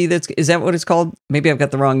technology is that what it's called? Maybe I've got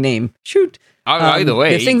the wrong name. Shoot. Either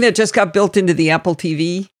way. The thing that just got built into the Apple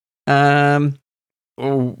TV.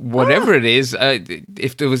 Whatever it is,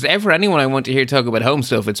 if there was ever anyone I want to hear talk about home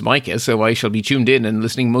stuff, it's Micah, so I shall be tuned in and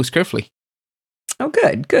listening most carefully. Oh,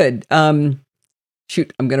 good.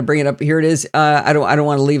 Shoot, I'm going to bring it up. Here it is. I don't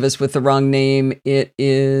want to leave us with the wrong name. It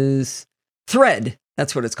is Thread.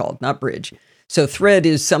 That's what it's called, not Bridge. So Thread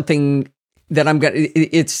is something that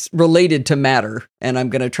it's related to Matter, and I'm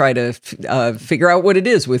going to try to figure out what it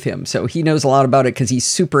is with him. So he knows a lot about it because he's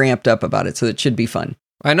super amped up about it. So it should be fun.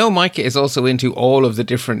 I know Micah is also into all of the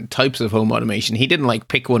different types of home automation. He didn't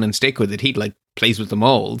pick one and stick with it. He plays with them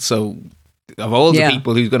all. So of all the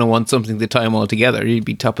people who's going to want something to tie them all together, he'd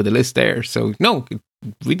be top of the list there. So no,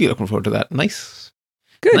 really looking forward to that. Nice.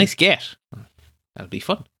 Good. Nice get. That'll be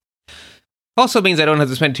fun. Also means I don't have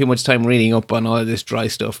to spend too much time reading up on all of this dry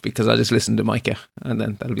stuff, because I'll just listen to Micah and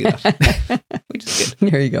then that'll be that. Which is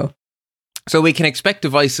good. There you go. So we can expect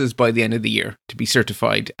devices by the end of the year to be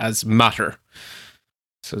certified as Matter.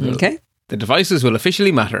 So the devices will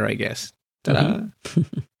officially matter, I guess. Ta-da.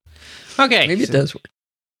 Mm-hmm. Okay. Maybe it does work.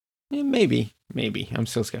 Yeah, maybe. I'm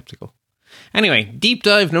still skeptical. Anyway, deep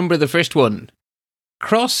dive number the first one.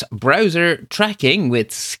 Cross-browser tracking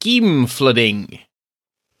with scheme flooding.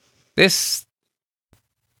 This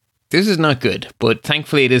is not good, but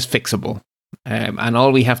thankfully it is fixable. And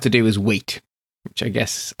all we have to do is wait, which I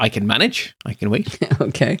guess I can manage. I can wait.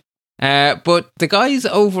 Okay. But the guys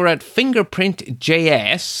over at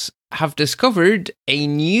Fingerprint.js have discovered a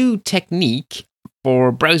new technique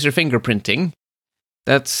for browser fingerprinting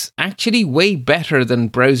that's actually way better than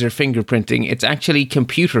browser fingerprinting. It's actually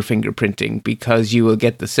computer fingerprinting, because you will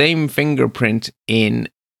get the same fingerprint in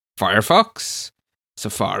Firefox,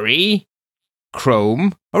 Safari,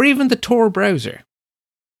 Chrome, or even the Tor browser.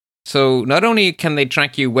 So not only can they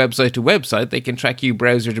track you website to website, they can track you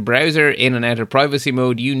browser to browser, in and out of privacy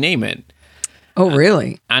mode, you name it. Oh,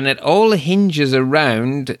 really? And it all hinges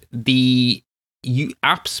around the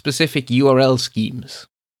app-specific URL schemes.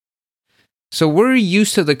 So we're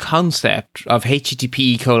used to the concept of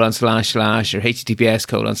HTTP : / or HTTPS :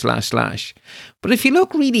 /. But if you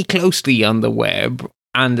look really closely on the web,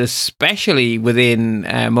 and especially within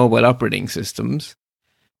mobile operating systems,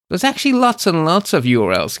 there's actually lots and lots of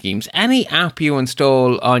URL schemes. Any app you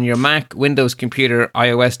install on your Mac, Windows computer,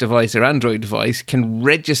 iOS device, or Android device can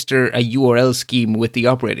register a URL scheme with the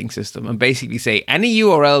operating system and basically say, any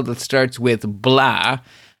URL that starts with blah,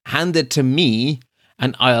 hand it to me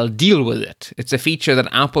and I'll deal with it. It's a feature that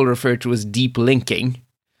Apple referred to as deep linking.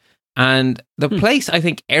 And the place I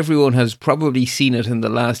think everyone has probably seen it in the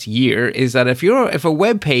last year is that if a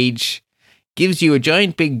web page gives you a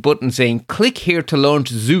giant big button saying, click here to launch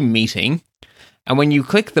Zoom meeting, and when you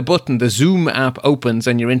click the button, the Zoom app opens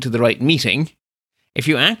and you're into the right meeting, if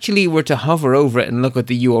you actually were to hover over it and look at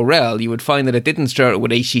the URL, you would find that it didn't start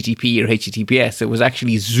with HTTP or HTTPS. It was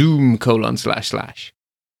actually Zoom : //.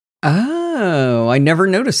 Oh, I never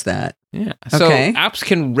noticed that. Yeah. So apps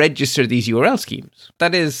can register these URL schemes.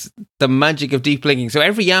 That is the magic of deep linking. So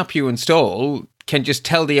every app you install can just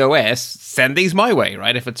tell the OS, send these my way,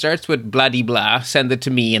 right? If it starts with blah-de-blah, send it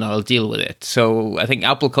to me and I'll deal with it. So I think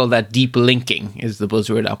Apple called that deep linking is the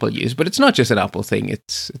buzzword Apple used. But it's not just an Apple thing.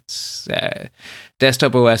 It's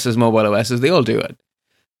desktop OSs, mobile OSs, they all do it.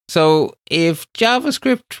 So if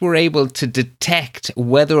JavaScript were able to detect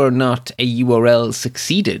whether or not a URL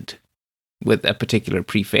succeeded with a particular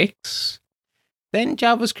prefix, then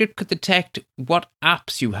JavaScript could detect what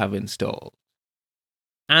apps you have installed.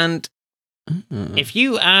 And if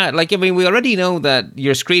you add, we already know that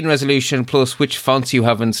your screen resolution plus which fonts you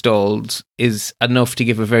have installed is enough to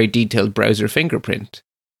give a very detailed browser fingerprint.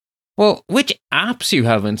 Well, which apps you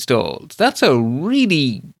have installed, that's a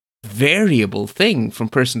really variable thing from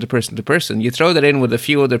person to person to person. You throw that in with a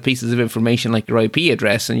few other pieces of information like your IP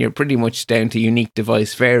address, and you're pretty much down to unique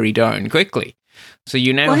device very darn quickly. So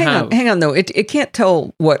you now hang on though. It can't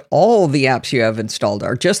tell what all the apps you have installed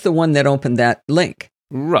are, just the one that opened that link.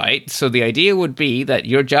 Right. So the idea would be that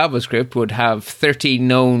your JavaScript would have 30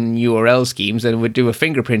 known URL schemes and would do a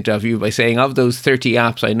fingerprint of you by saying, of those 30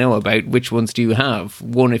 apps I know about, which ones do you have?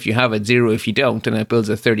 1 if you have it, 0 if you don't, and it builds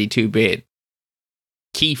a 32-bit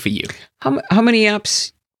key for you. How many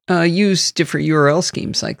apps use different URL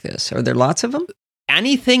schemes like this? Are there lots of them?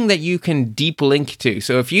 Anything that you can deep link to.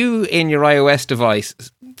 So if you, in your iOS device,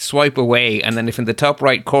 swipe away, and then if in the top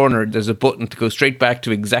right corner there's a button to go straight back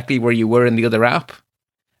to exactly where you were in the other app,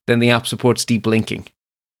 then the app supports deep linking.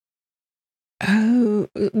 Oh,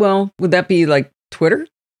 well, would that be like Twitter?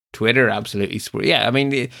 Twitter, absolutely. Yeah, I mean,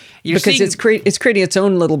 because it's creating its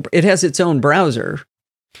own little. It has its own browser.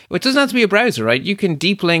 Well, it doesn't have to be a browser, right? You can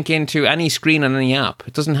deep link into any screen on any app.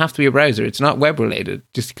 It doesn't have to be a browser. It's not web related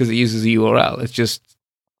just because it uses a URL.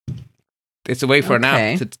 It's a way for an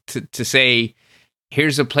app to say,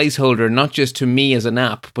 here's a placeholder, not just to me as an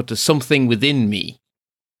app, but to something within me.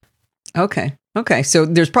 Okay. So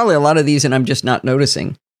there's probably a lot of these and I'm just not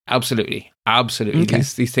noticing. Absolutely. Okay.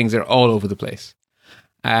 These things are all over the place.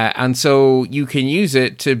 And so you can use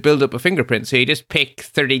it to build up a fingerprint. So you just pick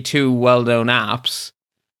 32 well-known apps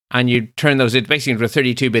and you turn those basically into a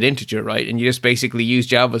 32-bit integer, right? And you just basically use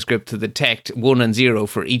JavaScript to detect 1 and 0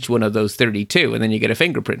 for each one of those 32, and then you get a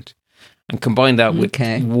fingerprint. And combine that with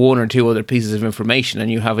 1 or 2 other pieces of information,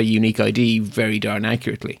 and you have a unique ID very darn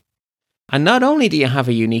accurately. And not only do you have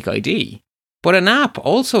a unique ID, but an app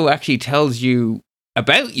also actually tells you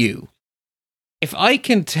about you. If I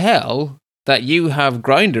can tell that you have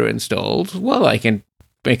Grindr installed, well, I can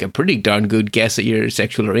make a pretty darn good guess at your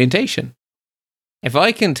sexual orientation. If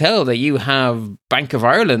I can tell that you have Bank of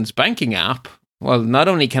Ireland's banking app, well, not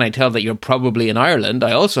only can I tell that you're probably in Ireland,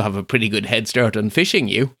 I also have a pretty good head start on phishing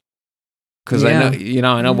you. Because I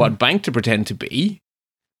know what bank to pretend to be.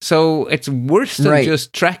 So it's worse than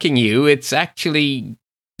just tracking you. It's actually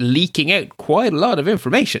leaking out quite a lot of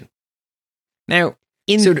information. Now,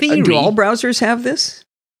 in theory, do all browsers have this?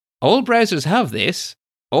 All browsers have this.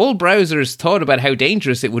 All browsers thought about how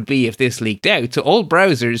dangerous it would be if this leaked out. So all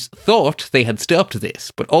browsers thought they had stopped this,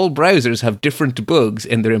 but all browsers have different bugs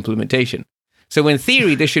in their implementation. So in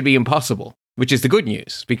theory, this should be impossible, which is the good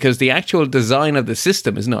news, because the actual design of the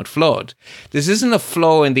system is not flawed. This isn't a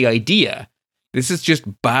flaw in the idea. This is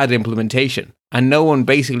just bad implementation. And no one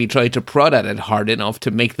basically tried to prod at it hard enough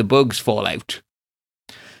to make the bugs fall out.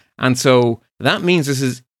 And so that means this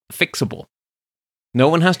is fixable. No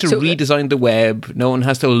one has to redesign the web. No one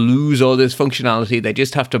has to lose all this functionality. They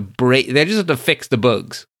just have to fix the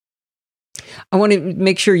bugs. I want to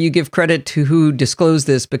make sure you give credit to who disclosed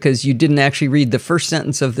this, because you didn't actually read the first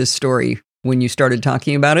sentence of this story when you started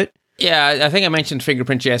talking about it. Yeah, I think I mentioned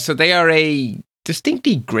Fingerprint.js. So they are a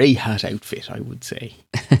distinctly grey hat outfit, I would say.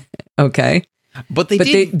 Okay. But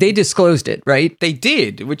they disclosed it, right? They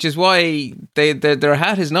did, which is why their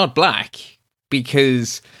hat is not black,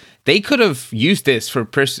 because they could have used this for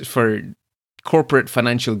corporate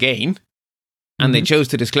financial gain, and they chose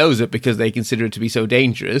to disclose it because they consider it to be so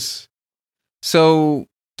dangerous. So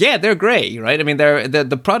yeah, they're grey, right? I mean,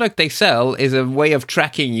 the product they sell is a way of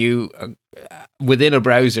tracking you within a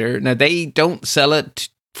browser. Now, they don't sell it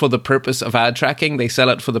for the purpose of ad tracking. They sell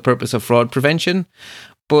it for the purpose of fraud prevention,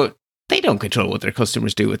 but they don't control what their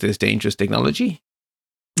customers do with this dangerous technology.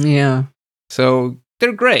 Yeah. So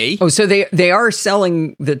they're grey. Oh, so they are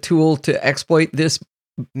selling the tool to exploit this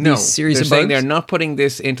series of bugs? Saying they're not putting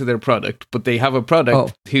this into their product, but they have a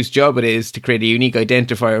product whose job it is to create a unique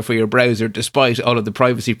identifier for your browser, despite all of the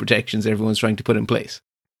privacy protections everyone's trying to put in place.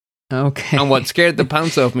 Okay. And what scared the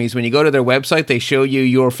pants off me is when you go to their website, they show you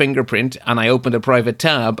your fingerprint, and I opened a private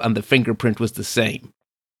tab, and the fingerprint was the same.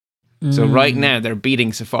 So right now, they're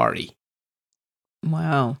beating Safari.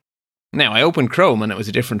 Wow. Now, I opened Chrome, and it was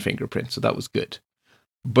a different fingerprint, so that was good.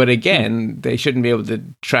 But again, they shouldn't be able to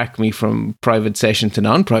track me from private session to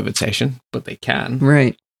non-private session, but they can.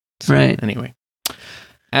 Right. So, right. Anyway.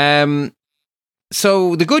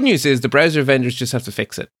 So the good news is the browser vendors just have to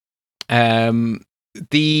fix it.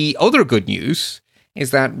 The other good news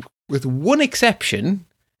is that with one exception,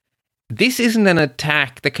 this isn't an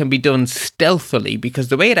attack that can be done stealthily, because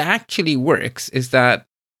the way it actually works is that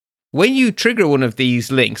when you trigger one of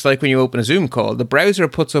these links, like when you open a Zoom call, the browser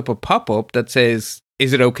puts up a pop-up that says,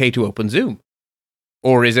 is it okay to open Zoom?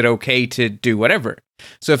 Or is it okay to do whatever?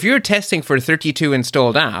 So if you're testing for 32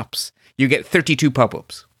 installed apps, you get 32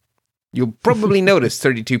 pop-ups. You'll probably notice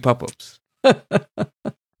 32 pop-ups.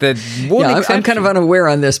 I'm kind of unaware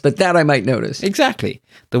on this, but that I might notice. Exactly.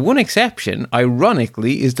 The one exception,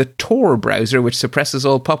 ironically, is the Tor browser, which suppresses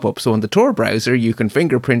all pop-ups. So on the Tor browser, you can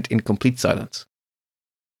fingerprint in complete silence.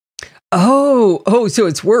 Oh, so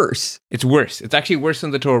it's worse. It's worse. It's actually worse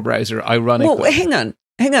than the Tor browser, ironically. Well,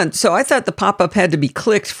 hang on. So I thought the pop-up had to be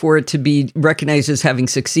clicked for it to be recognized as having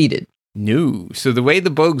succeeded. No. So the way the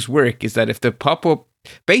bugs work is that if the pop-up,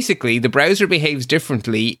 basically the browser behaves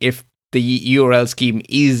differently if the URL scheme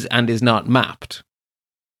is and is not mapped.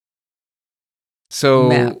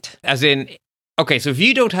 So, as in, okay, so if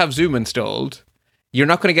you don't have Zoom installed, you're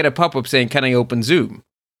not going to get a pop-up saying, can I open Zoom?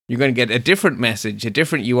 You're going to get a different message, a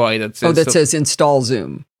different UI that says... says install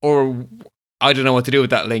Zoom. Or I don't know what to do with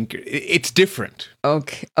that link. It's different.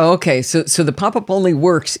 Okay. So the pop-up only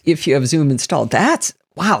works if you have Zoom installed. That's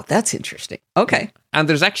interesting. Okay. And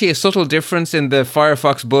there's actually a subtle difference in the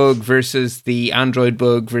Firefox bug versus the Android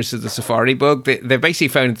bug versus the Safari bug. They basically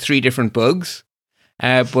found 3 different bugs.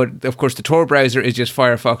 But of course, the Tor browser is just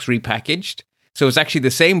Firefox repackaged. So it's actually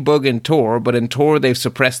the same bug in Tor, but in Tor, they've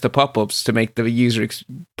suppressed the pop-ups to make the user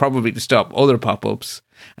probably to stop other pop-ups.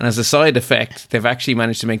 And as a side effect, they've actually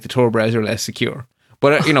managed to make the Tor browser less secure.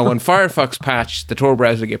 But, when Firefox patched, the Tor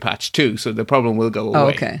browser get patched too, so the problem will go away. Oh,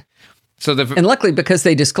 okay. So and luckily, because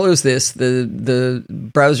they disclose this, the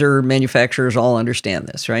browser manufacturers all understand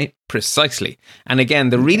this, right? Precisely. And again,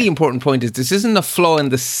 the really important point is this isn't a flaw in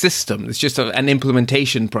the system. It's just an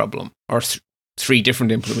implementation problem, or 3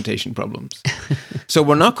 different implementation problems. So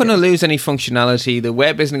we're not going to lose any functionality. The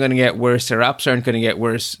web isn't going to get worse. Our apps aren't going to get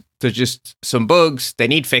worse. There's just some bugs. They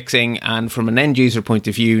need fixing. And from an end user point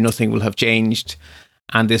of view, nothing will have changed.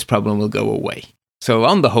 And this problem will go away. So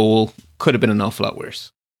on the whole, could have been an awful lot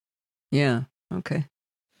worse. Yeah. Okay.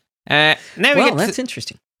 That's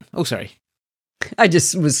interesting. Oh, sorry. I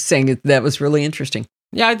just was saying that was really interesting.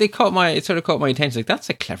 Yeah, it sort of caught my attention. Like, that's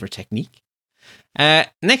a clever technique.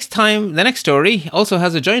 Next time, the next story also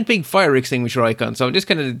has a giant big fire extinguisher icon. So I'm just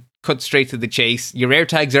going to cut straight to the chase. Your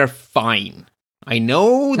AirTags are fine. I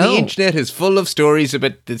know the internet is full of stories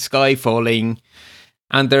about the sky falling,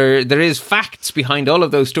 and there is facts behind all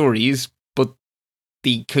of those stories.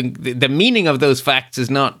 The meaning of those facts is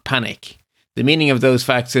not panic. The meaning of those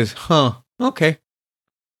facts is, okay.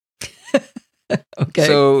 Okay.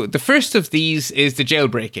 So the first of these is the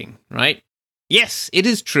jailbreaking, right? Yes, it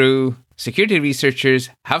is true. Security researchers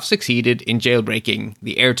have succeeded in jailbreaking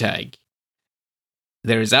the AirTag.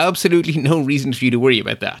 There is absolutely no reason for you to worry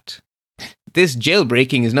about that. This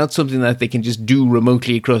jailbreaking is not something that they can just do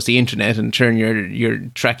remotely across the internet and turn your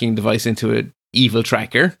tracking device into an evil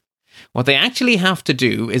tracker. What they actually have to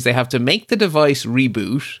do is they have to make the device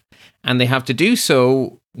reboot, and they have to do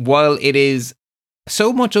so while it is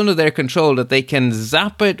so much under their control that they can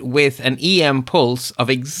zap it with an EM pulse of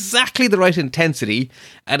exactly the right intensity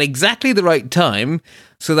at exactly the right time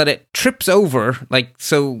so that it trips over,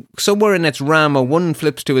 so somewhere in its RAM a 1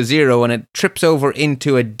 flips to a 0 and it trips over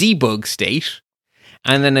into a debug state,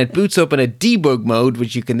 and then it boots up in a debug mode,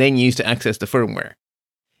 which you can then use to access the firmware.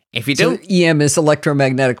 If you don't, EM is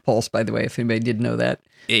electromagnetic pulse, by the way, if anybody didn't know that.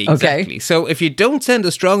 Exactly. Okay. So if you don't send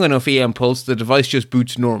a strong enough EM pulse, the device just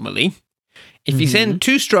boots normally. If you send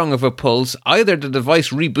too strong of a pulse, either the device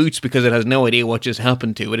reboots because it has no idea what just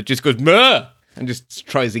happened to it, it just goes, "Mah!" and just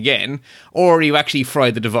tries again, or you actually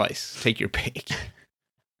fry the device. Take your pick.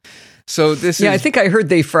 So this is... I think I heard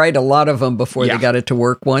they fried a lot of them before they got it to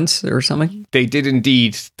work once or something. They did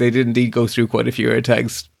indeed. They did indeed go through quite a few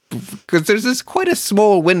AirTags, because there's quite a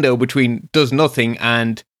small window between does nothing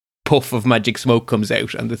and puff of magic smoke comes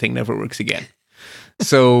out and the thing never works again.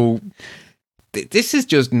 So this is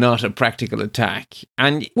just not a practical attack.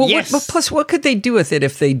 And plus, what could they do with it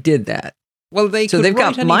if they did that? Well, they've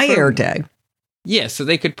got my AirTag. Yes, so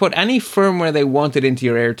they could put any firmware they wanted into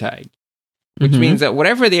your AirTag, which means that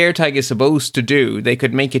whatever the AirTag is supposed to do, they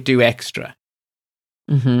could make it do extra.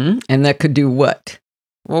 And that could do what?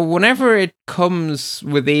 Well, whenever it comes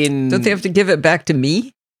within... Don't they have to give it back to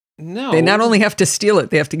me? No. They not only have to steal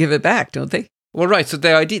it, they have to give it back, don't they? Well, right. So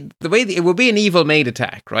the idea, the way it would be an evil maid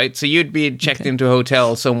attack, right? So you'd be checked into a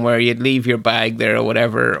hotel somewhere, you'd leave your bag there or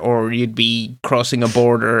whatever, or you'd be crossing a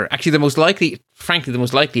border. Actually, the most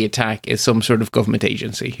likely attack is some sort of government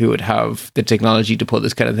agency who would have the technology to pull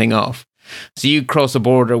this kind of thing off. So you cross a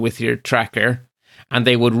border with your tracker, and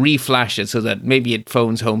they would reflash it so that maybe it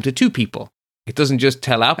phones home to two people. It doesn't just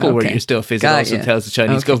tell Apple where your stuff is; it also tells the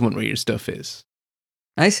Chinese government where your stuff is.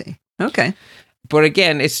 I see. Okay, but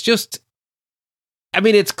again, it's just. I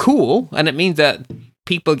mean, it's cool, and it means that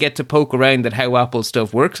people get to poke around at how Apple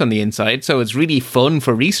stuff works on the inside, so it's really fun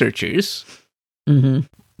for researchers. Mm-hmm.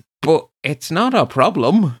 But it's not a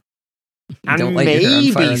problem. And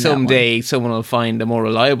maybe someday someone will find a more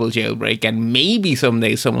reliable jailbreak, and maybe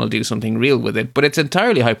someday someone will do something real with it, but it's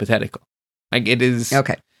entirely hypothetical. Like, it is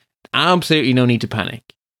absolutely no need to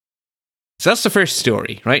panic. So that's the first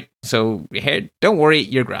story, right? So don't worry,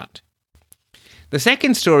 you're grand. The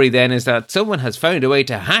second story then is that someone has found a way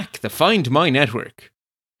to hack the Find My network.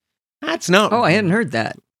 That's not... Oh, I hadn't heard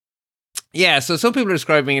that. Yeah, so some people are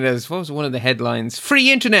describing it as, what was one of the headlines?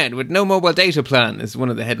 Free internet with no mobile data plan is one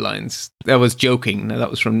of the headlines. That was joking. Now, that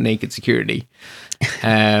was from Naked Security.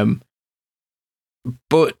 But,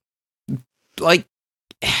 like,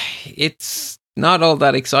 it's not all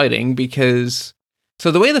that exciting because...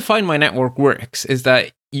 So the way the Find My network works is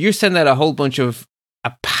that you send out a whole bunch of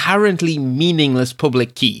apparently meaningless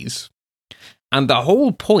public keys. And the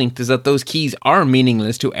whole point is that those keys are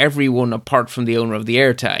meaningless to everyone apart from the owner of the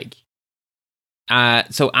AirTag.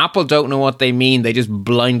 So Apple don't know what they mean, they just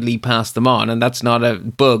blindly pass them on, and that's not a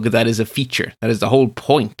bug, that is a feature. That is the whole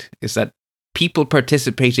point, is that people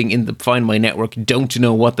participating in the Find My network don't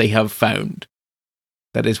know what they have found.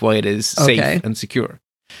 That is why it is safe and secure.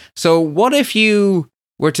 So what if you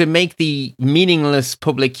were to make the meaningless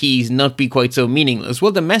public keys not be quite so meaningless?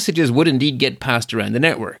 Well, the messages would indeed get passed around the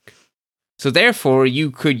network. So therefore, you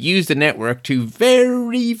could use the network to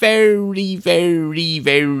very, very, very,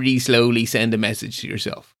 very slowly send a message to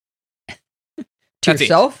yourself. To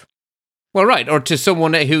yourself? Well, right. Or to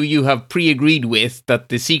someone who you have pre-agreed with that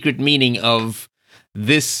the secret meaning of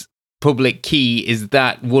this public key is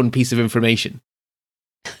that one piece of information.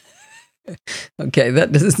 Okay,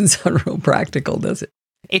 that doesn't sound real practical, does it?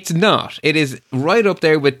 It's not. It is right up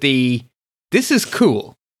there with this is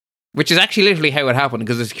cool, which is actually literally how it happened,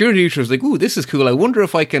 because the security user was like, ooh, this is cool. I wonder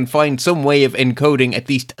if I can find some way of encoding at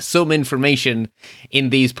least some information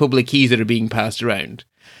in these public keys that are being passed around.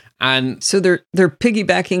 And so they're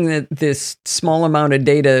piggybacking this small amount of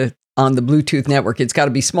data on the Bluetooth network. It's got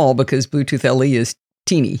to be small because Bluetooth LE is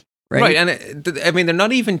teeny, right? Right, and they're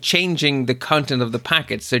not even changing the content of the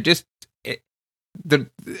packets. They're just...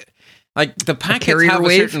 Like, the packets have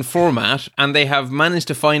a certain format, and they have managed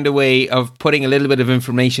to find a way of putting a little bit of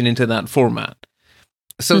information into that format.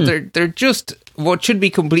 So they're just, what should be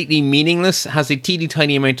completely meaningless has a teeny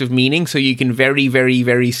tiny amount of meaning, so you can very, very,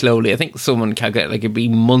 very slowly, I think someone calculated, like, it'd be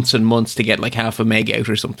months and months to get like half a meg out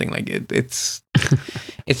or something. Like, it's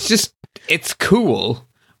just, it's cool,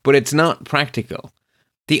 but it's not practical.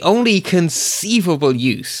 The only conceivable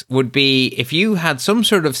use would be if you had some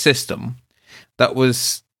sort of system that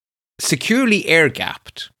was securely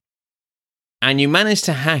air-gapped, and you managed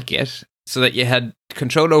to hack it so that you had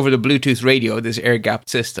control over the Bluetooth radio, this air-gapped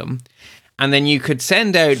system, and then you could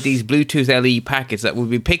send out these Bluetooth LE packets that would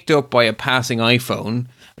be picked up by a passing iPhone,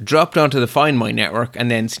 dropped onto the Find My network, and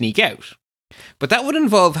then sneak out. But that would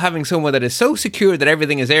involve having someone that is so secure that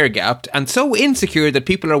everything is air-gapped, and so insecure that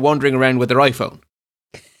people are wandering around with their iPhone.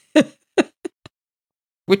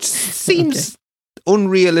 Which seems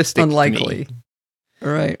unrealistic. Unlikely. To me.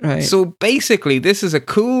 Right. So basically, this is a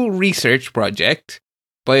cool research project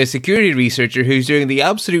by a security researcher who's doing the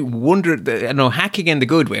absolute hacking in the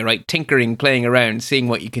good way, right? Tinkering, playing around, seeing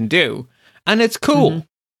what you can do. And it's cool. Mm-hmm.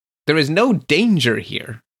 There is no danger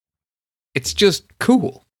here. It's just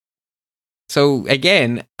cool. So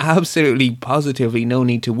again, absolutely, positively no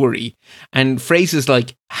need to worry. And phrases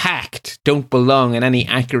like hacked don't belong in any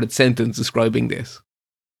accurate sentence describing this.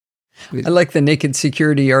 I like the Naked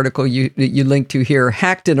Security article you linked to here.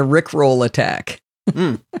 Hacked in a Rickroll attack.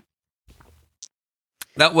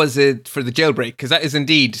 That was it for the jailbreak, because that is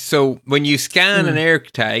indeed. So when you scan an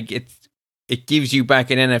AirTag, it gives you back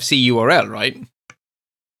an NFC URL, right?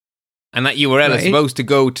 And that URL is supposed to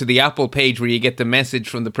go to the Apple page where you get the message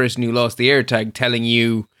from the person who lost the AirTag telling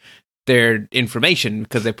you their information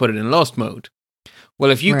because they put it in lost mode. Well,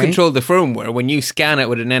 if you control the firmware, when you scan it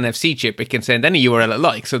with an NFC chip, it can send any URL it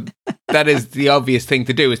likes. So that is the obvious thing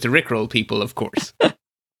to do, is to Rickroll people, of course. I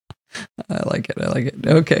like it.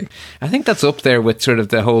 Okay. I think that's up there with sort of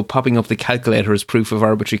the whole popping up the calculator as proof of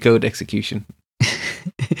arbitrary code execution.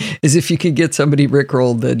 As if you could get somebody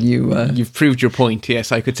rickrolled, then you've proved your point.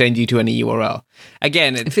 Yes, I could send you to any URL.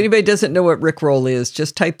 Again, if anybody doesn't know what rickroll is,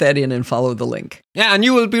 just type that in and follow the link. Yeah, and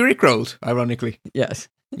you will be rickrolled, ironically. Yes.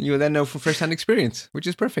 You will then know from first-hand experience, which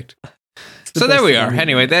is perfect. So there we are.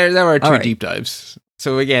 Anyway, there are two deep dives.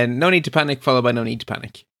 So again, no need to panic, followed by no need to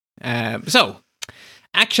panic. So,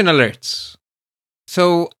 action alerts.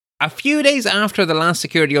 So, a few days after the last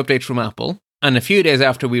security update from Apple, and a few days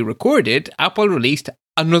after we recorded, Apple released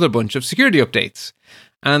another bunch of security updates.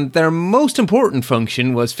 And their most important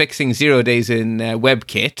function was fixing 0 days in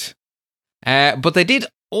WebKit. But they did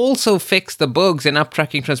also fix the bugs in app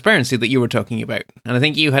tracking transparency that you were talking about. And I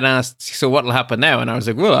think you had asked, so what will happen now? And I was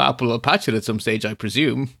like, well, Apple will patch it at some stage, I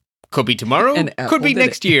presume. Could be tomorrow, could be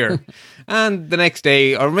next year. And the next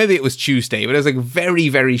day, or maybe it was Tuesday, but it was like very,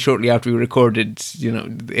 very shortly after we recorded,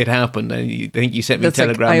 it happened. And I think you sent me a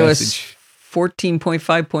Telegram message.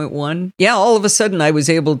 14.5.1. Yeah, all of a sudden I was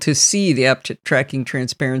able to see the app tracking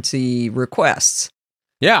transparency requests.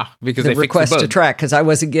 Yeah, because they fixed the bug. Request to track, because I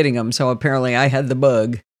wasn't getting them, so apparently I had the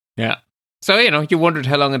bug. Yeah. So, you wondered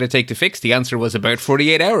how long it'd take to fix. The answer was about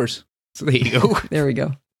 48 hours. So there you go. There we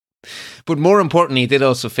go. But more importantly, it did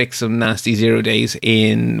also fix some nasty 0 days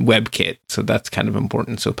in WebKit. So that's kind of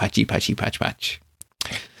important. So patch.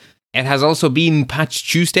 It has also been Patch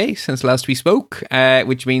Tuesday since last we spoke,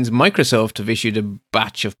 which means Microsoft have issued a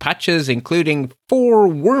batch of patches, including 4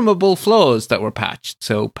 wormable flaws that were patched.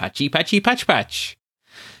 So patch.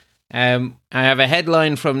 I have a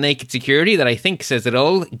headline from Naked Security that I think says it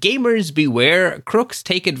all. Gamers beware, crooks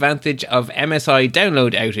take advantage of MSI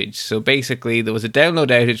download outage. So basically, there was a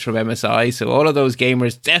download outage from MSI, so all of those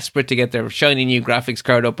gamers desperate to get their shiny new graphics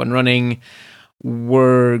card up and running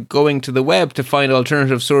were going to the web to find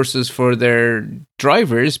alternative sources for their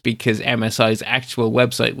drivers because MSI's actual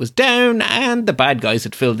website was down and the bad guys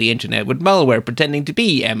had filled the internet with malware pretending to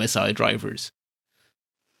be MSI drivers.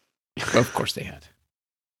 Well, of course they had.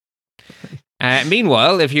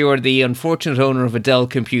 Meanwhile, if you are the unfortunate owner of a Dell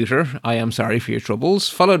computer, I am sorry for your troubles,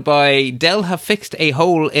 followed by Dell have fixed a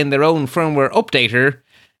hole in their own firmware updater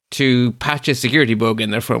to patch a security bug in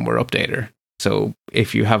their firmware updater. So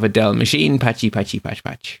if you have a Dell machine, patch.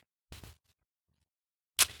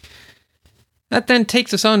 That then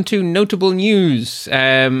takes us on to notable news.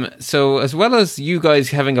 So as well as you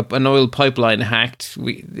guys having an oil pipeline hacked,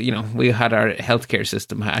 we had our healthcare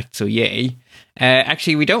system hacked, so yay.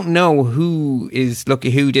 Actually, we don't know who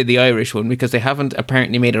did the Irish one because they haven't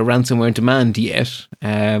apparently made a ransomware demand yet.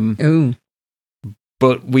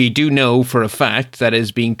 But we do know for a fact that it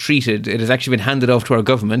is being treated. It has actually been handed off to our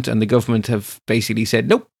government, and the government have basically said,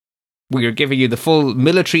 nope, we are giving you the full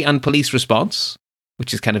military and police response,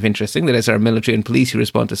 which is kind of interesting. That is our military and police who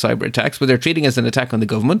respond to cyber attacks, but they're treating it as an attack on the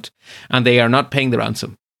government, and they are not paying the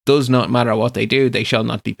ransom. Does not matter what they do, they shall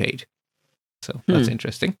not be paid. So that's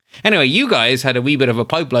interesting. Anyway, you guys had a wee bit of a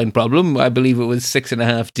pipeline problem. I believe it was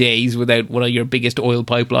 6.5 days without one of your biggest oil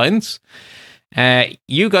pipelines.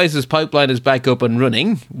 You guys' pipeline is back up and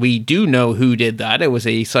running. We do know who did that. It was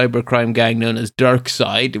a cybercrime gang known as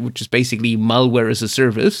DarkSide, which is basically malware as a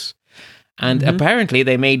service. And apparently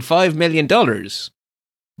they made $5 million.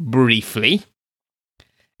 Briefly.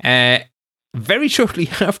 Very shortly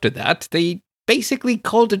after that, they basically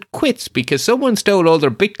called it quits because someone stole all their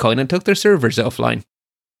Bitcoin and took their servers offline.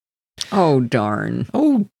 Oh, darn.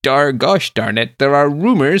 Gosh darn it. There are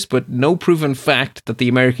rumors, but no proven fact that the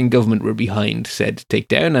American government were behind said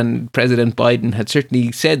takedown, and President Biden had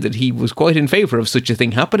certainly said that he was quite in favor of such a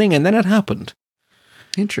thing happening, and then it happened.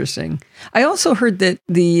 Interesting. I also heard that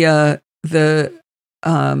the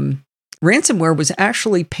ransomware was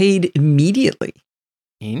actually paid immediately.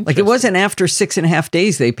 Like it wasn't after 6.5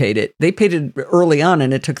 days they paid it. They paid it early on,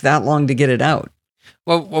 and it took that long to get it out.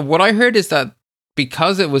 Well, what I heard is that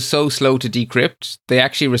because it was so slow to decrypt, they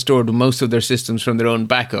actually restored most of their systems from their own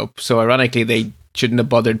backup. So ironically, they shouldn't have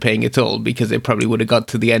bothered paying at all because they probably would have got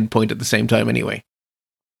to the end point at the same time anyway.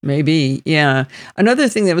 Maybe, yeah. Another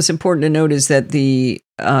thing that was important to note is that the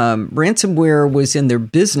ransomware was in their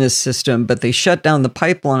business system, but they shut down the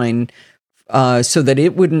pipeline so that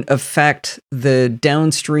it wouldn't affect the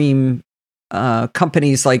downstream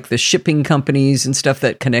companies like the shipping companies and stuff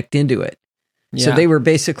that connect into it. Yeah. So they were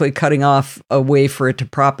basically cutting off a way for it to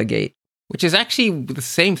propagate. Which is actually the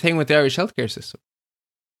same thing with the Irish healthcare system.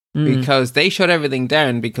 Because they shut everything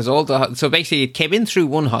down because so basically it came in through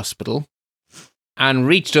one hospital and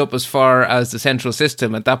reached up as far as the central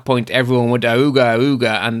system. At that point, everyone went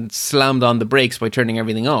auga and slammed on the brakes by turning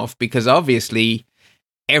everything off because obviously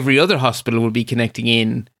every other hospital would be connecting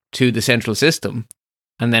in to the central system.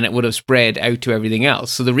 And then it would have spread out to everything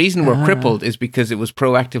else. So the reason we're crippled is because it was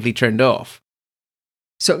proactively turned off.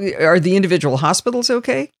 So are the individual hospitals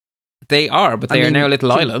okay? They are, but they are now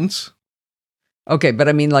little islands. Okay, but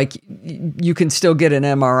I mean, like, you can still get an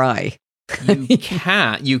MRI.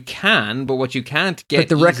 You can, but what you can't get, but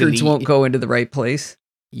the records won't go into the right place.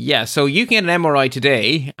 Yeah, so you can get an MRI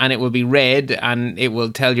today, and it will be read, and it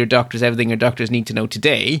will tell your doctors everything your doctors need to know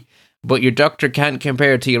today. But your doctor can't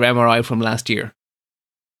compare it to your MRI from last year.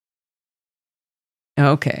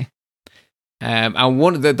 Okay. And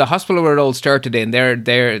one of the hospital where it all started in,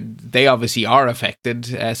 they obviously are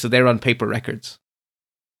affected, so they're on paper records.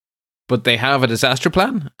 But they have a disaster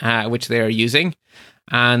plan, which they are using,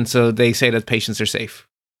 and so they say that patients are safe.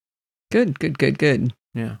 Good.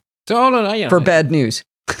 Yeah. So all in all, for bad news.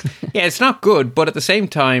 Yeah, it's not good, but at the same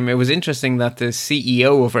time, it was interesting that the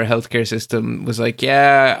CEO of our healthcare system was like,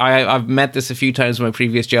 yeah, I've met this a few times in my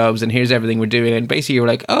previous jobs, and here's everything we're doing. And basically, you were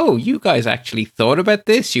like, oh, you guys actually thought about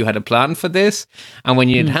this? You had a plan for this? And when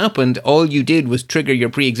it happened, all you did was trigger your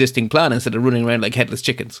pre-existing plan instead of running around like headless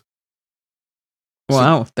chickens.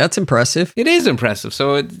 Wow, that's impressive. It is impressive.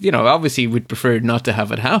 So, obviously we'd prefer not to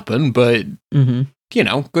have it happen, but,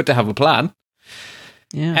 good to have a plan.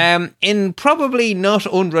 Yeah. In probably not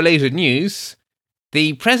unrelated news,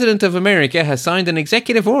 the President of America has signed an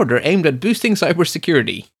executive order aimed at boosting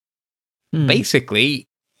cybersecurity. Basically,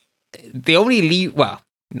 the only no,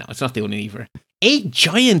 it's not the only lever. A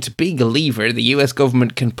giant big lever the US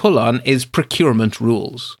government can pull on is procurement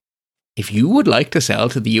rules. If you would like to sell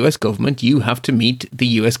to the US government, you have to meet the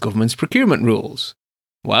US government's procurement rules.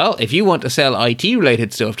 Well, if you want to sell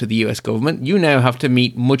IT-related stuff to the US government, you now have to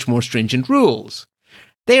meet much more stringent rules.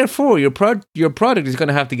 Therefore, your product is going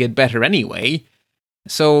to have to get better anyway.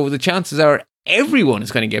 So the chances are everyone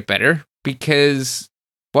is going to get better, because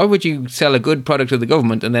why would you sell a good product to the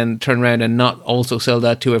government and then turn around and not also sell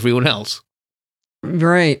that to everyone else?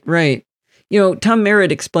 Right. Tom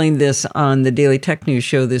Merritt explained this on the Daily Tech News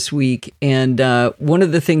show this week, and one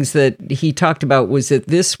of the things that he talked about was that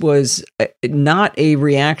this was not a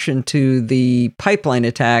reaction to the pipeline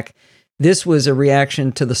attack. This was a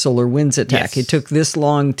reaction to the SolarWinds attack. Yes. It took this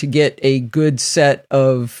long to get a good set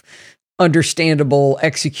of understandable,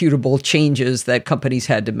 executable changes that companies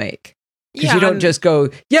had to make. Because you don't just go,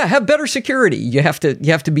 have better security. You have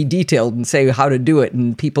to be detailed and say how to do it,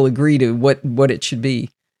 and people agree to what it should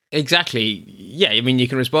be. Exactly. Yeah, I mean, you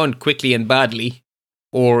can respond quickly and badly,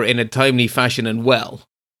 or in a timely fashion and well.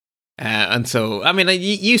 And so, I mean,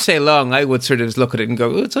 you say long, I would sort of look at it and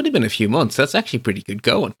go, it's only been a few months. That's actually pretty good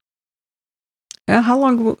going. How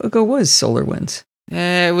long ago was SolarWinds?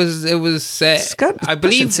 It was. I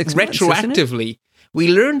believe retroactively.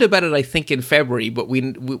 We learned about it, I think, in February, but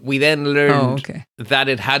we then learned that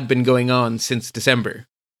it had been going on since December.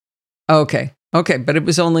 Okay, but it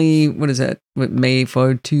was only, what is that? May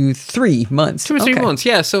 4 to 3 months. 2 or 3 months,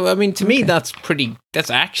 yeah. So I mean, to me, that's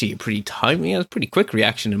actually a pretty timely, it's a pretty quick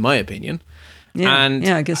reaction, in my opinion.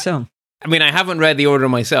 Yeah, I guess so. I mean, I haven't read the order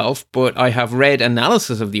myself, but I have read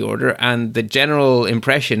analysis of the order, and the general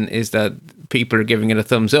impression is that people are giving it a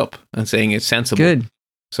thumbs up and saying it's sensible. Good.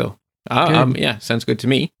 So, sounds good to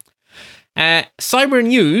me. Cyber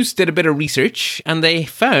News did a bit of research, and they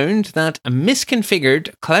found that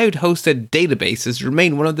misconfigured cloud-hosted databases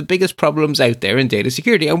remain one of the biggest problems out there in data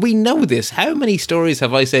security. And we know this. How many stories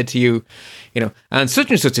have I said to you, and such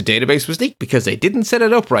a database was leaked because they didn't set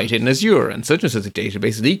it up right in Azure, and such a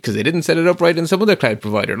database leaked because they didn't set it up right in some other cloud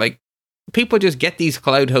provider. Like, people just get these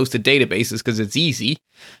cloud-hosted databases because it's easy,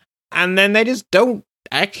 and then they just don't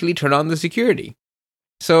actually turn on the security.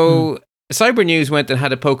 So Cyber News went and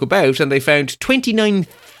had a poke about, and they found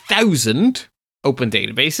 29,000 open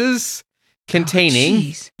databases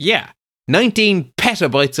containing 19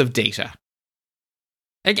 petabytes of data.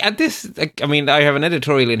 I have an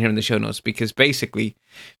editorial in here in the show notes, because basically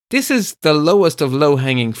this is the lowest of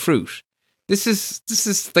low-hanging fruit. This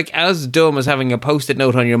is like as dumb as having a post-it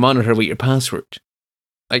note on your monitor with your password.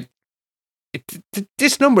 Like,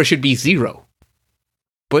 this number should be 0.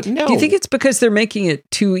 But no. Do you think it's because they're making it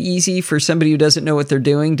too easy for somebody who doesn't know what they're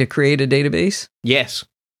doing to create a database? Yes.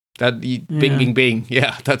 Bing, bing.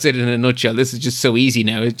 Yeah, that's it in a nutshell. This is just so easy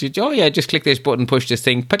now. It's just, just click this button, push this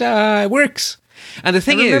thing, ta-da, it works. And the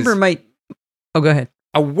thing go ahead.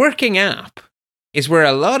 A working app is where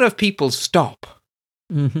a lot of people stop.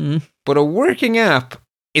 Mm-hmm. But a working app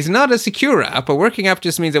is not a secure app. A working app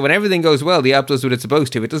just means that when everything goes well, the app does what it's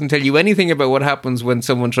supposed to. It doesn't tell you anything about what happens when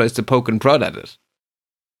someone tries to poke and prod at it.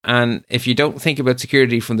 And if you don't think about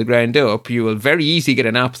security from the ground up, you will very easily get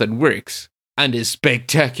an app that works and is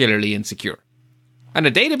spectacularly insecure. And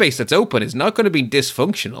a database that's open is not going to be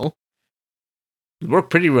dysfunctional. It'll work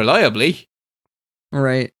pretty reliably.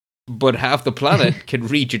 Right. But half the planet can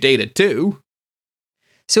read your data too.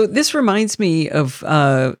 So this reminds me of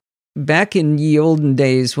back in ye olden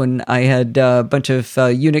days when I had a bunch of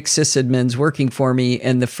Unix sysadmins working for me,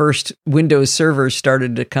 and the first Windows servers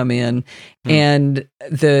started to come in, and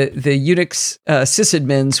the Unix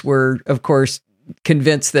sysadmins were, of course,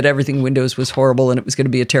 convinced that everything Windows was horrible and it was going to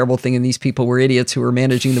be a terrible thing, and these people were idiots who were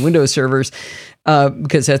managing the Windows servers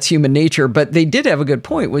because that's human nature. But they did have a good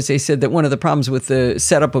point, was they said that one of the problems with the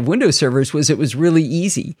setup of Windows servers was it was really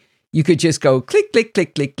easy. You could just go click, click,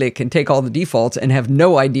 click, click, click, and take all the defaults and have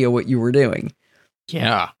no idea what you were doing.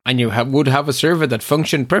 Yeah, and you would have a server that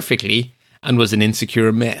functioned perfectly and was an insecure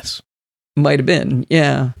mess. Might have been,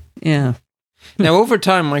 yeah. Now, over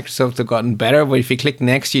time, Microsoft have gotten better, but if you click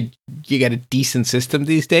next, you get a decent system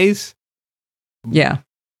these days. Yeah.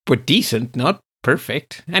 But decent, not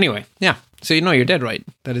perfect. Anyway, yeah. So you're dead right.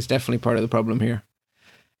 That is definitely part of the problem here.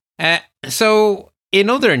 So, in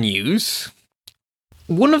other news,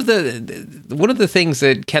 one of the things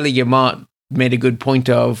that Kelly Guillemot made a good point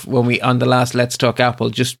of on the last Let's Talk Apple,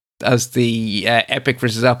 just as the Epic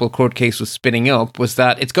versus Apple court case was spinning up, was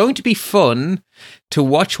that it's going to be fun to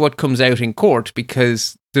watch what comes out in court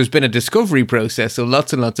because there's been a discovery process, so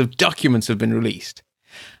lots and lots of documents have been released.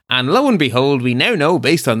 And lo and behold, we now know,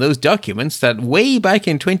 based on those documents, that way back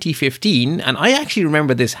in 2015, and I actually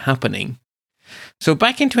remember this happening. So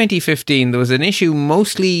back in 2015, there was an issue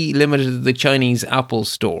mostly limited to the Chinese App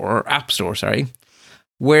Store,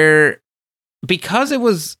 where because it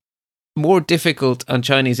was more difficult on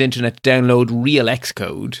Chinese internet to download real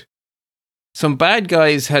Xcode, some bad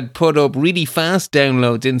guys had put up really fast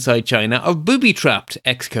downloads inside China of booby-trapped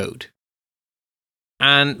Xcode.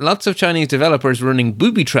 And lots of Chinese developers running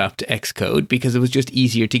booby-trapped Xcode because it was just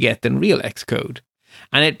easier to get than real Xcode.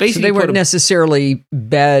 And it basically so they weren't necessarily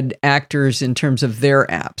bad actors in terms of their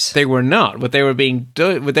apps. They were not, but they were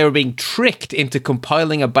being tricked into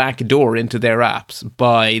compiling a backdoor into their apps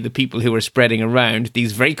by the people who were spreading around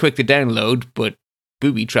these very quick to download but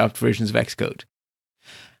booby-trapped versions of Xcode.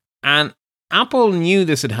 And Apple knew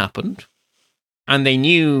this had happened, and they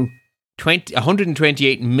knew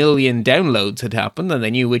 128 million downloads had happened, and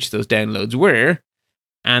they knew which those downloads were.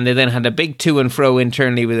 And they then had a big to and fro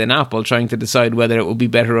internally within Apple trying to decide whether it would be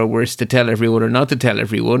better or worse to tell everyone or not to tell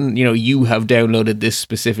everyone. You have downloaded this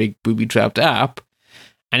specific booby-trapped app.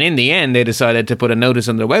 And in the end, they decided to put a notice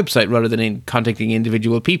on their website rather than contacting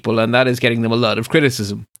individual people. And that is getting them a lot of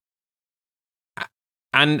criticism.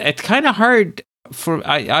 And it's kind of hard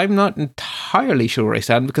I'm not entirely sure where I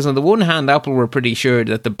stand, because on the one hand, Apple were pretty sure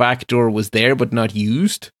that the backdoor was there but not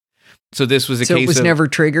used. So this was a case of... So it was never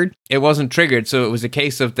triggered? It wasn't triggered. So it was a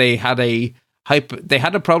case of they had a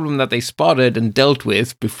problem that they spotted and dealt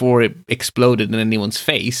with before it exploded in anyone's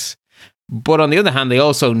face. But on the other hand, they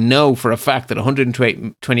also know for a fact that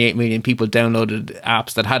 128 million people downloaded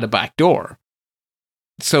apps that had a backdoor.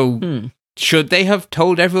 So should they have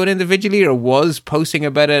told everyone individually, or was posting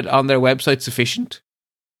about it on their website sufficient?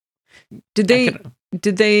 How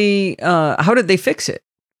did they fix it?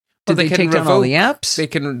 Did they take down all the apps?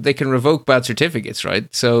 They can revoke bad certificates,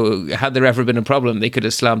 right? So had there ever been a problem, they could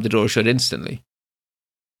have slammed the door shut instantly.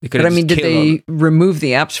 Did they remove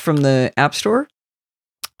the apps from the App Store?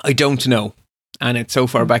 I don't know. And it's so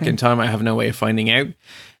far back in time, I have no way of finding out.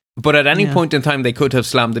 But at any point in time, they could have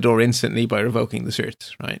slammed the door instantly by revoking the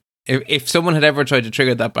certs, right? If someone had ever tried to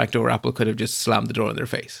trigger that backdoor, Apple could have just slammed the door in their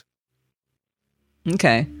face.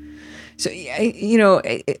 Okay. So,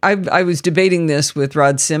 I was debating this with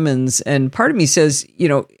Rod Simmons, and part of me says,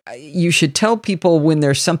 you should tell people when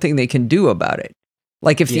there's something they can do about it.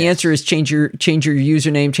 Like if the answer is change your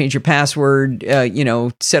username, change your password,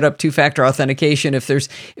 set up two-factor authentication. If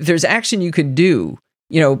there's action you could do,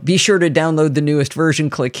 be sure to download the newest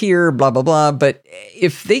version, click here, blah, blah, blah. But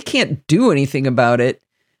if they can't do anything about it,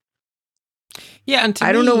 and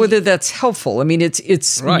I don't know whether that's helpful. I mean,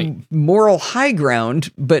 it's right. Moral high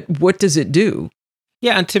ground, but what does it do?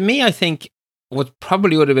 Yeah, and to me, I think what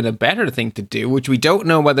probably would have been a better thing to do, which we don't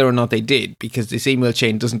know whether or not they did, because this email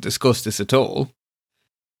chain doesn't discuss this at all.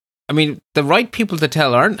 I mean, the right people to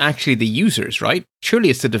tell aren't actually the users, right? Surely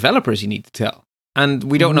it's the developers you need to tell. And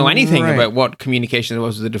we don't know anything about what communication there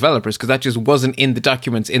was with the developers, because that just wasn't in the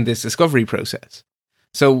documents in this discovery process.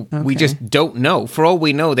 So we just don't know. For all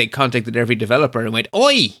we know, they contacted every developer and went,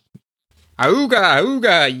 "Oi,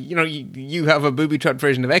 auga, you have a booby-trapped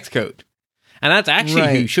version of Xcode." And that's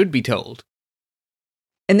actually who should be told.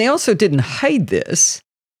 And they also didn't hide this.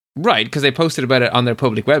 Right, because they posted about it on their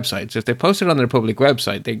public website. So if they posted it on their public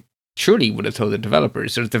website, they surely would have told the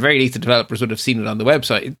developers. Or at the very least, the developers would have seen it on the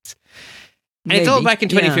website. And it's all back in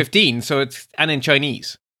 2015, and in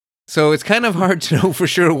Chinese. So it's kind of hard to know for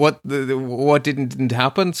sure what didn't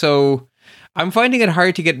happen. So I'm finding it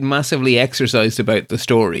hard to get massively exercised about the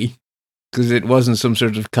story because it wasn't some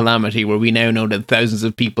sort of calamity where we now know that thousands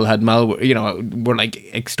of people had malware, were like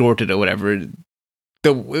extorted or whatever.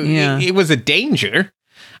 It was a danger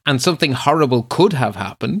and something horrible could have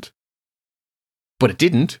happened, but it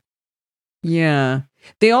didn't. Yeah.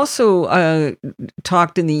 They also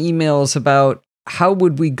talked in the emails about how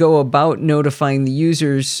would we go about notifying the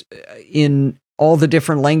users in all the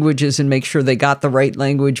different languages and make sure they got the right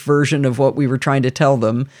language version of what we were trying to tell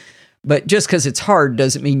them. But just because it's hard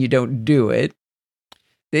doesn't mean you don't do it.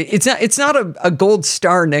 It's not a gold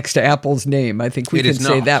star next to Apple's name. I think we can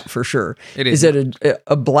say that for sure. Is it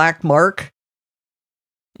a black mark?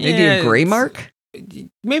 Maybe a gray mark?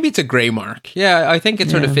 Maybe it's a gray mark. Yeah, I think it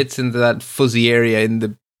sort of fits into that fuzzy area in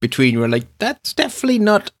the between where like, that's definitely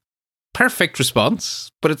not perfect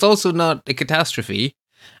response, but it's also not a catastrophe.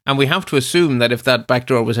 And we have to assume that if that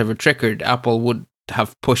backdoor was ever triggered, Apple would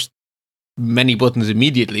have pushed many buttons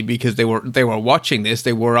immediately because they were watching this.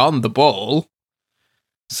 They were on the ball.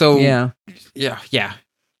 So yeah.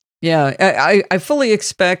 I fully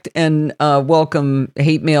expect and welcome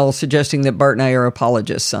hate mail suggesting that Bart and I are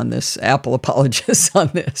apologists on this, Apple apologists on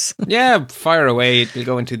this. Yeah, fire away. It'll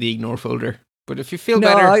go into the ignore folder. But if you feel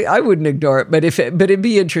better, I wouldn't ignore it. But it'd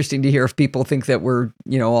be interesting to hear if people think that we're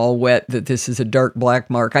all wet, that this is a dark black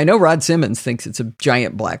mark. I know Rod Simmons thinks it's a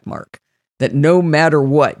giant black mark. That no matter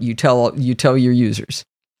what you tell your users.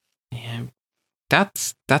 Yeah,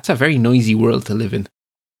 that's a very noisy world to live in.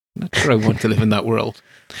 I'm not sure I want to live in that world.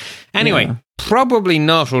 Anyway, probably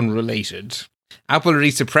not unrelated. Apple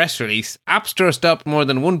released a press release. App Store stopped more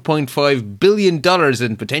than $1.5 billion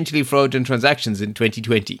in potentially fraudulent transactions in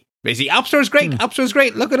 2020. Basically, App Store's great. App Store's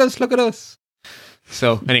great. Look at us.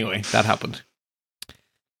 So anyway, that happened.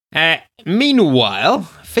 Meanwhile,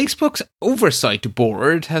 Facebook's oversight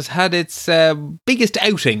board has had its biggest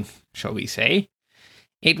outing, shall we say.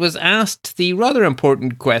 It was asked the rather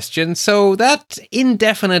important question, so that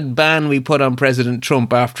indefinite ban we put on President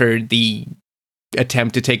Trump after the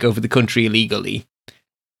attempt to take over the country illegally,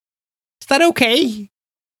 is that okay?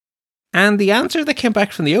 And the answer that came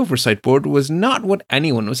back from the oversight board was not what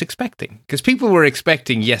anyone was expecting, because people were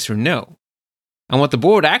expecting yes or no. And what the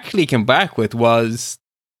board actually came back with was,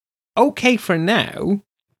 okay for now,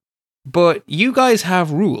 but you guys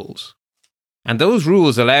have rules. And those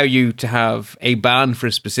rules allow you to have a ban for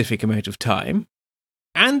a specific amount of time,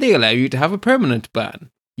 and they allow you to have a permanent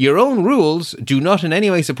ban. Your own rules do not in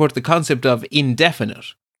any way support the concept of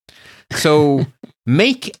indefinite. So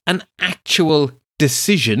make an actual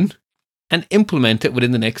decision and implement it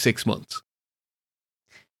within the next 6 months.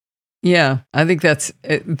 Yeah, I think that's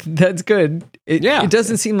good. It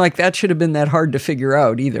doesn't seem like that should have been that hard to figure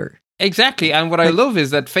out either. Exactly, and what I love is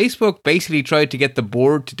that Facebook basically tried to get the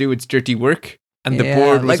board to do its dirty work, and the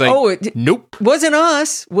board was nope. Wasn't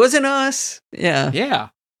us. Yeah. Yeah.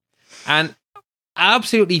 And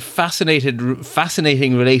absolutely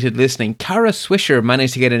fascinating related listening. Kara Swisher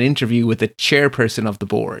managed to get an interview with the chairperson of the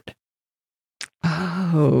board.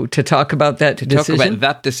 Oh, to talk about that decision? Talk about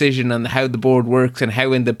that decision and how the board works and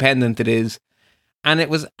how independent it is. And it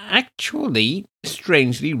was actually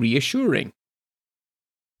strangely reassuring.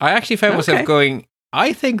 I actually found myself going,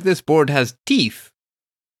 I think this board has teeth.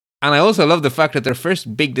 And I also love the fact that their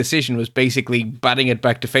first big decision was basically batting it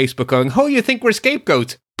back to Facebook going, oh, you think we're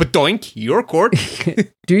scapegoats? But doink, your court.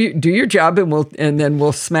 do your job and then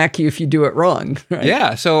we'll smack you if you do it wrong. Right?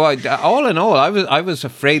 Yeah, so all in all, I was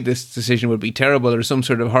afraid this decision would be terrible or some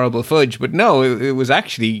sort of horrible fudge. But no, it was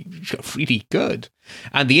actually really good.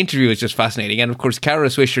 And the interview was just fascinating. And of course, Kara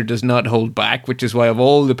Swisher does not hold back, which is why of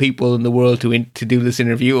all the people in the world to do this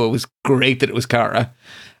interview, it was great that it was Kara.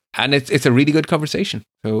 And it's a really good conversation.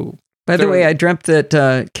 So, by the way, I dreamt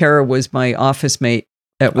that Kara was my office mate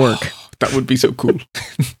at work. Oh, that would be so cool.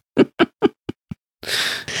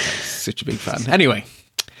 Such a big fan. Anyway,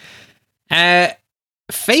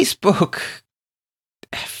 Facebook.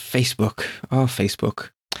 Oh, Facebook.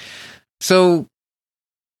 So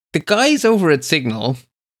the guys over at Signal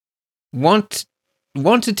wanted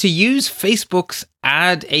to use Facebook's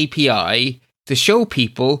ad API to show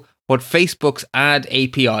people what Facebook's ad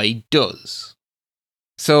API does.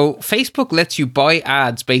 So Facebook lets you buy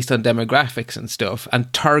ads based on demographics and stuff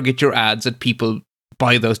and target your ads at people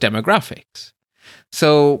by those demographics.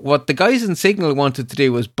 So what the guys in Signal wanted to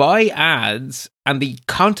do was buy ads, and the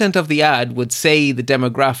content of the ad would say the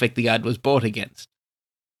demographic the ad was bought against.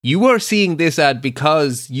 You are seeing this ad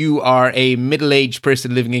because you are a middle-aged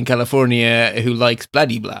person living in California who likes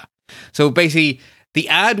blah-de-blah. So basically, the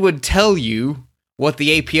ad would tell you what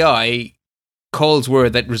the API calls were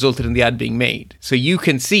that resulted in the ad being made. So you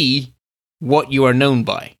can see what you are known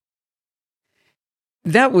by.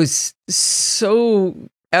 That was so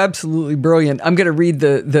absolutely brilliant. I'm going to read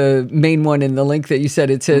the main one in the link that you said.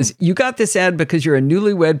 It says, you got this ad because you're a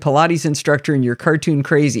newlywed Pilates instructor and you're cartoon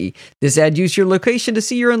crazy. This ad used your location to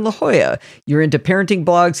see you're in La Jolla. You're into parenting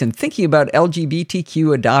blogs and thinking about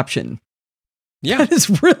LGBTQ adoption. Yeah. That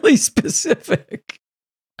is really specific.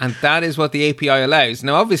 And that is what the API allows.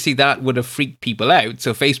 Now, obviously, that would have freaked people out.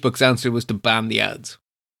 So Facebook's answer was to ban the ads.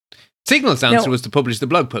 Signal's answer was to publish the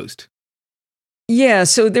blog post. Yeah,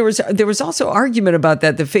 so there was also argument about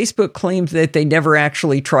that. The Facebook claimed that they never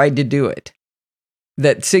actually tried to do it.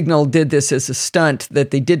 That Signal did this as a stunt,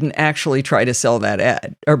 that they didn't actually try to sell that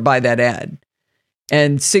ad or buy that ad.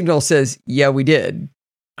 And Signal says, yeah, we did.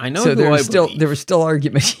 I know. So there was still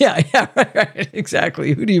argument. Yeah, right,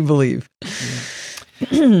 exactly. Who do you believe?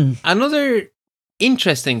 Yeah. Another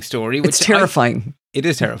interesting story. Which it's terrifying. It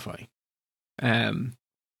is terrifying.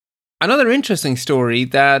 Another interesting story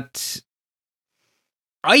that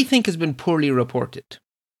I think has been poorly reported.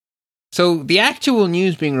 So the actual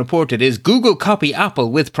news being reported is Google copy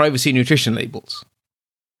Apple with privacy nutrition labels.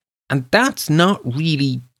 And that's not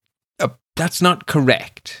really, that's not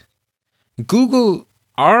correct. Google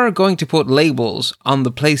are going to put labels on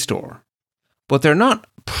the Play Store, but they're not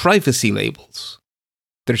privacy labels.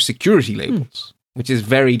 They're security labels, which is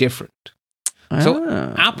very different.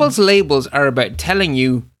 So Apple's labels are about telling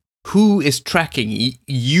you who is tracking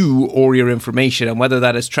you or your information, and whether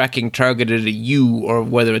that is tracking targeted at you or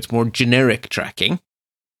whether it's more generic tracking.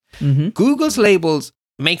 Mm-hmm. Google's labels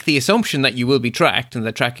make the assumption that you will be tracked and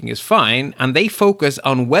that tracking is fine, and they focus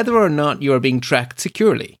on whether or not you are being tracked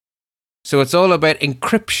securely. So it's all about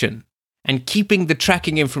encryption and keeping the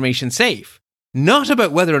tracking information safe, not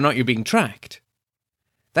about whether or not you're being tracked.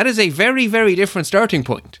 That is a very, very different starting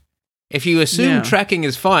point. If you assume tracking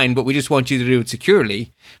is fine, but we just want you to do it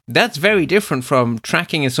securely, that's very different from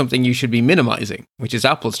tracking is something you should be minimizing, which is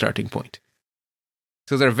Apple's starting point.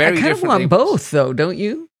 So they're very different. I kind of want both, though, don't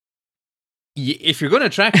you? If you're going to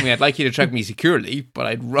track me, I'd like you to track me securely, but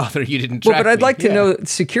I'd rather you didn't track me. But I'd like to know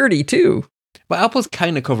security, too. Well, Apple's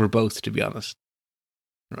kind of cover both, to be honest.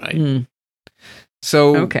 Right?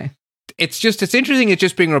 So... Okay. It's interesting it's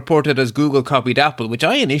just being reported as Google copied Apple, which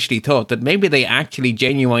I initially thought that maybe they actually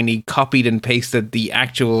genuinely copied and pasted the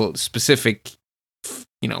actual specific,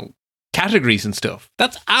 categories and stuff.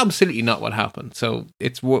 That's absolutely not what happened. So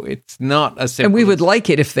it's not as simple. And we would like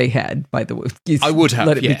it if they had, by the way. I would have.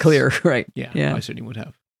 Let it be clear, right? Yeah, I certainly would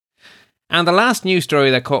have. And the last news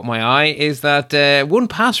story that caught my eye is that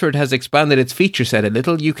 1Password has expanded its feature set a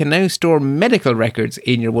little. You can now store medical records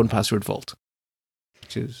in your 1Password vault.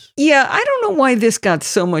 Yeah, I don't know why this got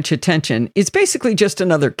so much attention. It's basically just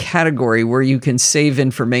another category where you can save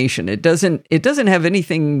information. It doesn't have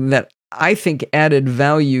anything that I think added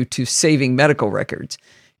value to saving medical records.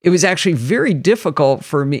 It was actually very difficult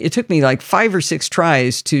for me. It took me like 5 or 6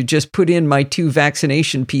 tries to just put in my 2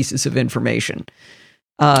 vaccination pieces of information.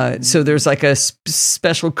 So there's like a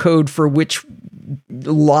special code for which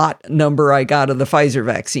lot number I got of the Pfizer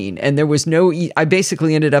vaccine. And there was I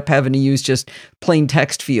basically ended up having to use just plain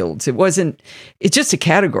text fields. It's just a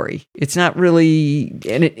category. It's not really,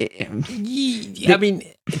 I mean,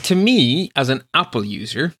 to me, as an Apple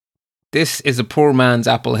user, this is a poor man's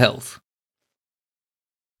Apple Health.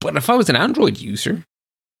 But if I was an Android user,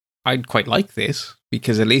 I'd quite like this,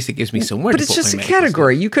 because at least it gives me somewhere to put my medical stuff. But it's just a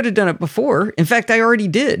category. You could have done it before. In fact, I already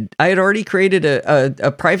did. I had already created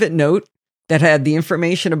a private note that had the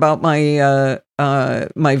information about my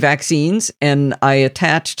my vaccines, and I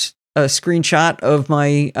attached a screenshot of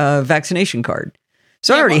my vaccination card.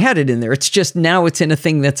 So I already had it in there. It's just now it's in a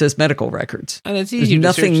thing that says medical records. And it's easier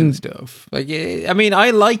to search and stuff. Like, I mean, I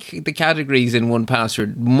like the categories in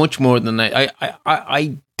 1Password much more than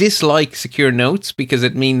I dislike secure notes, because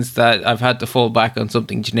it means that I've had to fall back on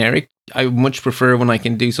something generic. I much prefer when I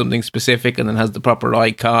can do something specific and then has the proper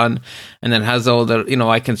icon and then has all the,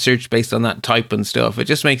 I can search based on that type and stuff. It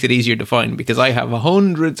just makes it easier to find, because I have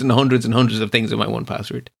hundreds and hundreds and hundreds of things in my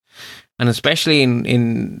 1Password. And especially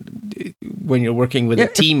in when you're working with a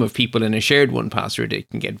team of people in a shared 1Password, it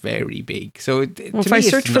can get very big. So if I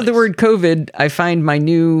search for the word COVID, I find my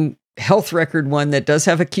new health record one that does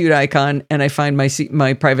have a cute icon, and I find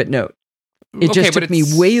my private note. It just took me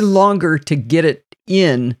way longer to get it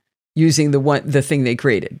in using the thing they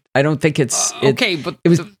created. I don't think it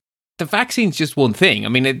was. The vaccine's just one thing. I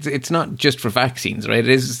mean, it's not just for vaccines, right? It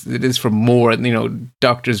is for more,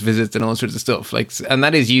 doctors' visits and all sorts of stuff. And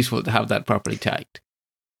that is useful to have that properly tagged.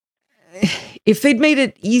 If they'd made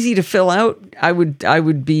it easy to fill out, I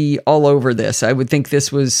would be all over this. I would think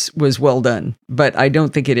this was well done, but I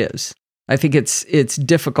don't think it is. I think it's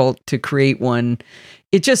difficult to create one.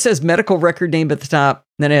 it just says medical record name at the top.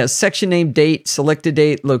 Then it has section name, date, selected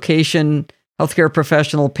date, location, healthcare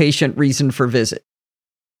professional, patient, reason for visit.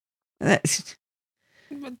 That's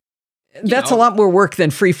a lot more work than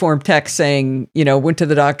freeform text saying, went to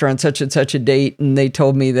the doctor on such and such a date and they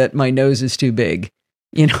told me that my nose is too big.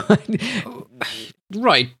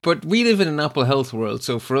 Right, but we live in an Apple Health world,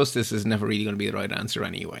 so for us this is never really going to be the right answer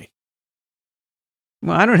anyway.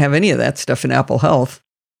 Well, I don't have any of that stuff in Apple Health.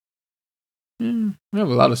 I have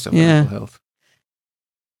a lot of stuff in Apple Health.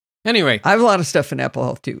 Anyway. I have a lot of stuff in Apple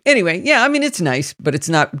Health too. Anyway, it's nice, but it's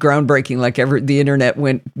not groundbreaking like the internet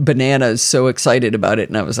went bananas so excited about it.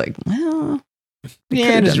 And I was like, well.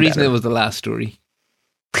 There's a reason it was the last story.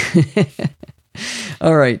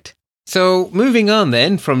 All right. So moving on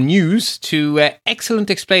then from news to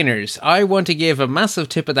excellent explainers. I want to give a massive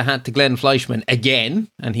tip of the hat to Glenn Fleischman again.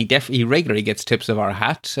 And he regularly gets tips of our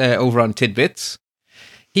hat over on Tidbits.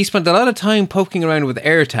 He spent a lot of time poking around with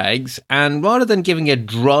AirTags, and rather than giving a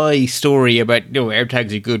dry story about,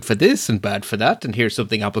 AirTags are good for this and bad for that, and here's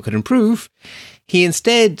something Apple could improve, he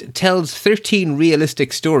instead tells 13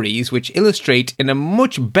 realistic stories which illustrate in a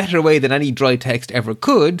much better way than any dry text ever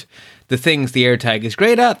could the things the AirTag is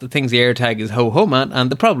great at, the things the AirTag is ho-hum at, and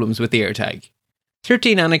the problems with the AirTag.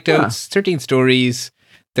 13 anecdotes, 13 stories.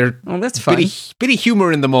 That's fun. Bit of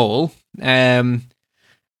humour in them all.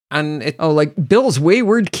 And like Bill's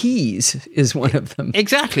Wayward Keys is one of them.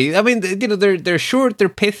 Exactly. I mean, they're short, they're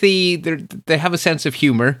pithy, they have a sense of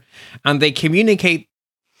humor, and they communicate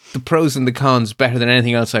the pros and the cons better than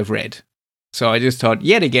anything else I've read. So I just thought,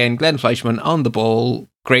 yet again, Glenn Fleischman on the ball,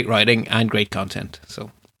 great writing and great content.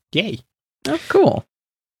 So, yay. Oh, cool.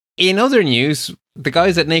 In other news, the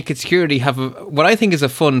guys at Naked Security have what I think is a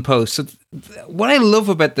fun post. So what I love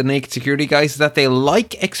about the Naked Security guys is that they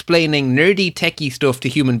like explaining nerdy techie stuff to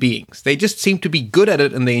human beings. They just seem to be good at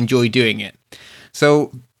it and they enjoy doing it.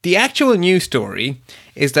 So the actual news story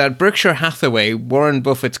is that Berkshire Hathaway, Warren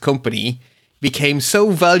Buffett's company, became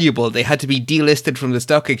so valuable they had to be delisted from the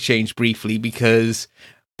stock exchange briefly because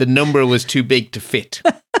the number was too big to fit.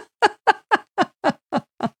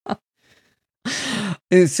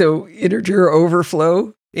 So integer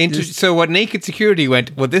overflow? So what Naked Security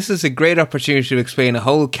went, well, this is a great opportunity to explain a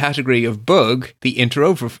whole category of bug, the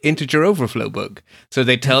integer overflow bug. So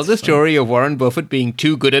they tell the story of Warren Buffett being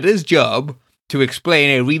too good at his job to explain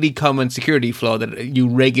a really common security flaw that you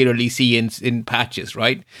regularly see in patches,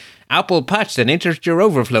 right? Apple patched an integer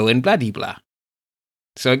overflow in blah-de-blah.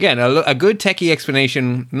 So again, a good techie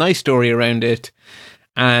explanation, nice story around it.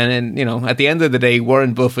 And, at the end of the day,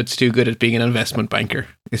 Warren Buffett's too good at being an investment banker.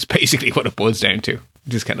 It's basically what it boils down to,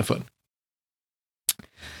 which is kind of fun.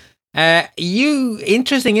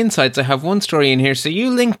 Interesting insights. I have one story in here. So you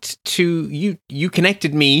linked to, you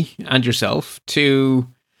connected me and yourself to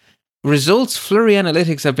results Flurry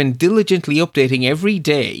Analytics have been diligently updating every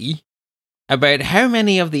day about how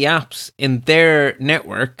many of the apps in their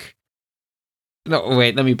network. No,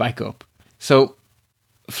 wait, let me back up. So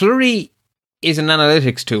Flurry is an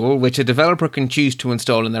analytics tool which a developer can choose to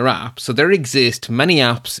install in their app. So there exist many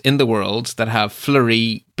apps in the world that have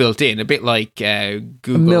Flurry built in, a bit like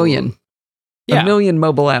Google. A million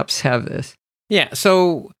mobile apps have this. Yeah,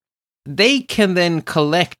 so they can then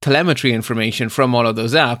collect telemetry information from all of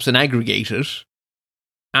those apps and aggregate it.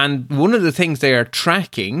 And one of the things they are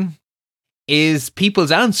tracking is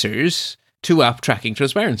people's answers to app tracking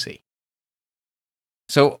transparency.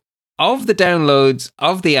 So of the downloads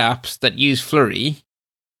of the apps that use Flurry,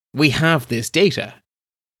 we have this data.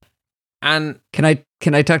 And can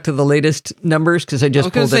I talk to the latest numbers? Because I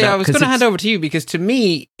just pulled it up. I was going to hand over to you because to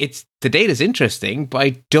me, the data's interesting, but I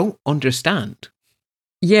don't understand.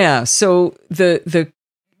 Yeah. So the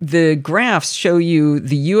graphs show you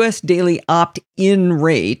the U.S. daily opt-in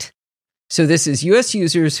rate. So this is U.S.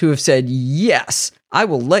 users who have said, yes, I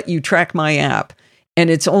will let you track my app. And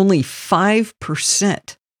it's only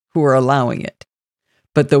 5% who are allowing it.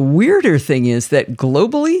 But the weirder thing is that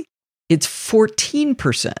globally, it's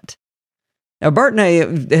 14%. Now, Bart and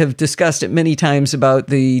I have discussed it many times about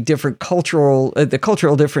the different cultural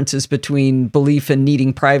differences between belief in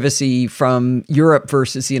needing privacy from Europe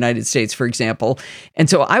versus the United States, for example. And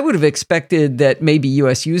so I would have expected that maybe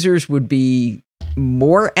U.S. users would be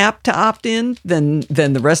more apt to opt in than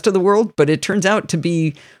the rest of the world. But it turns out to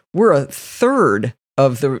be we're a third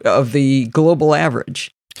of the global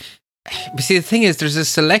average. But see, the thing is, there's a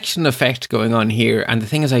selection effect going on here. And the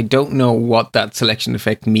thing is, I don't know what that selection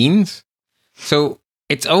effect means. So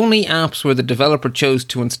it's only apps where the developer chose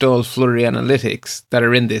to install Flurry Analytics that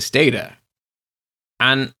are in this data.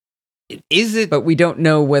 And is it... But we don't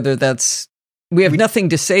know whether we have nothing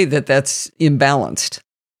to say that that's imbalanced.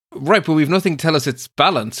 Right, but we've nothing to tell us it's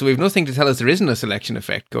balanced. So we've nothing to tell us there isn't a selection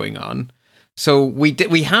effect going on. So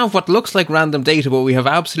we have what looks like random data, but we have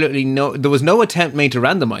absolutely there was no attempt made to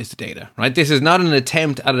randomize the data, right? This is not an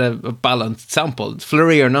attempt at a balanced sample.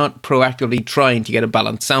 Flurry are not proactively trying to get a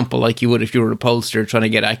balanced sample like you would if you were a pollster trying to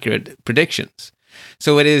get accurate predictions.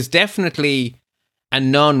 So it is definitely a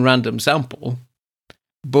non-random sample.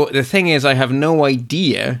 But the thing is, I have no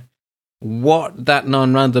idea what that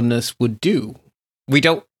non-randomness would do.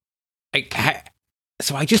 So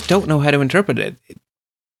I just don't know how to interpret it.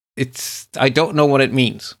 I don't know what it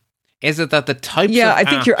means. Is it that the types? Yeah, of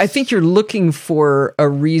I think you're looking for a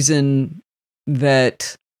reason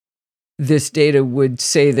that this data would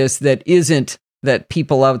say this that isn't that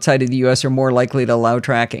people outside of the U.S. are more likely to allow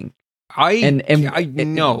tracking. I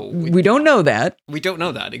know we don't know that. We don't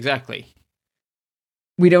know that exactly.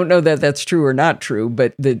 We don't know that that's true or not true,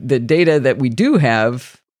 but the data that we do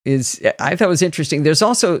have is, I thought was interesting. There's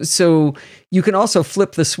also, so you can also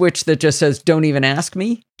flip the switch that just says, don't even ask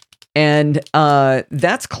me. And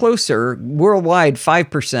that's closer worldwide,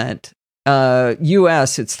 5%,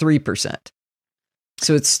 US, it's 3%.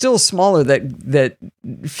 So it's still smaller that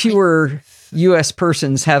fewer US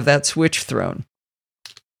persons have that switch thrown.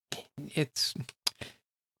 It's,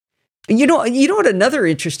 you know what another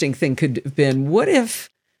interesting thing could have been? What if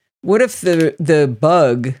the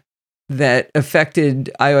bug that affected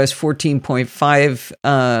iOS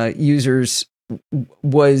 14.5 users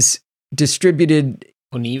was distributed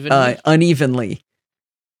unevenly?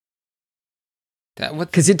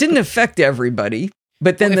 Because it didn't affect everybody,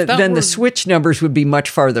 but then the switch numbers would be much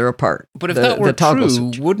farther apart. But if that were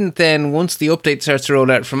true, wouldn't then, once the update starts to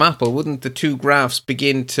roll out from Apple, wouldn't the two graphs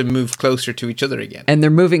begin to move closer to each other again? And they're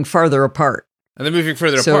moving farther apart. And they're moving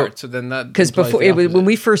further apart. So then that, because before when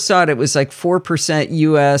we first saw it was like 4%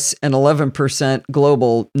 US and 11%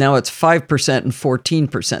 global. Now it's 5% and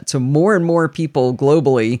 14%. So more and more people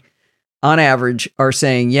globally, on average, are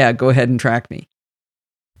saying, "Yeah, go ahead and track me."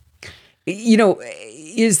 You know,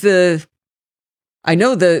 I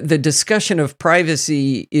know the discussion of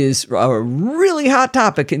privacy is a really hot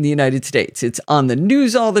topic in the United States. It's on the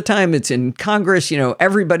news all the time. It's in Congress. You know,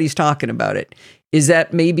 everybody's talking about it. Is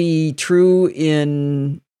that maybe true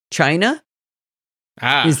in China?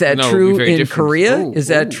 Is that true in Korea? Is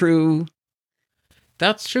that true?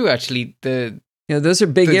 That's true, actually. Those are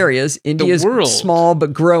big areas. India's small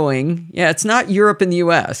but growing. Yeah, it's not Europe and the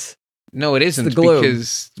US. No, it isn't,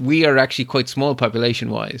 because we are actually quite small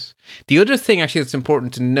population-wise. The other thing, actually, that's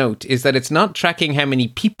important to note is that it's not tracking how many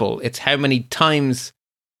people, it's how many times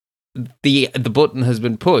the button has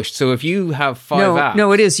been pushed. So if you have 5 apps...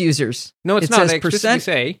 No, it is users. No, it's not. They explicitly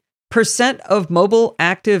say... % of mobile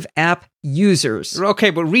active app users.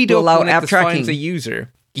 Okay, but read up when it defines a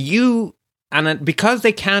user. Because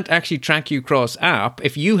they can't actually track you cross app,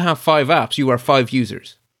 if you have 5 apps, you are 5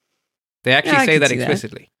 users. They actually say that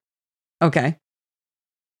explicitly. Okay.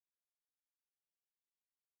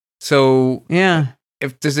 So... Yeah.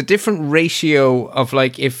 If there's a different ratio of,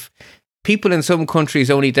 like, if people in some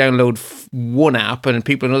countries only download one app and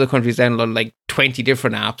people in other countries download like 20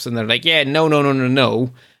 different apps, and they're like, yeah, no.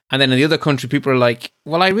 And then in the other country, people are like,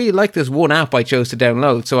 well, I really like this one app I chose to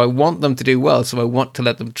download, so I want them to do well, so I want to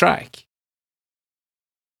let them track.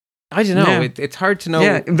 I don't know. Yeah. It's hard to know.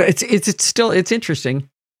 Yeah, but it's still interesting.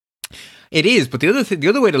 It is, but the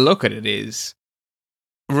other way to look at it is,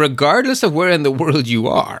 regardless of where in the world you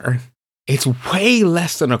are, it's way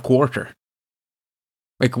less than a quarter.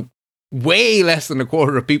 Like, way less than a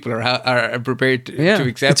quarter of people are prepared to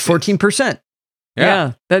accept. It's 14%.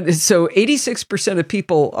 Yeah. That is, so 86% of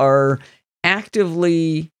people are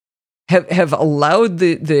actively have allowed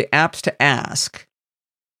the apps to ask,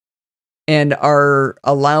 and are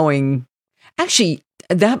allowing. Actually,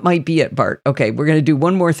 that might be it, Bart. Okay, we're going to do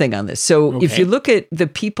one more thing on this. So if you look at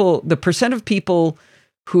the percent of people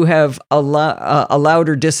who have allowed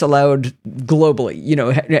or disallowed globally,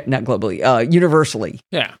 not globally, universally.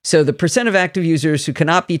 Yeah. So the percent of active users who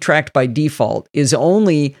cannot be tracked by default is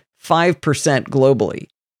only 5% globally.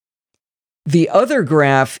 The other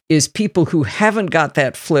graph is people who haven't got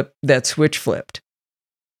that switch flipped.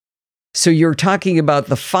 So you're talking about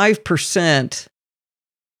the 5%.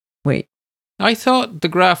 Wait. I thought the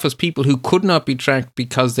graph was people who could not be tracked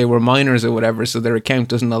because they were minors or whatever, so their account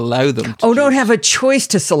doesn't allow them to. Don't have a choice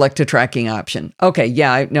to select a tracking option. Okay,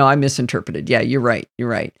 yeah, I misinterpreted. Yeah, you're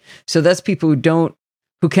right. So that's people who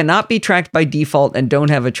cannot be tracked by default and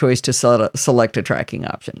don't have a choice to select a tracking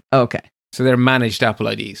option. Okay. So they're managed Apple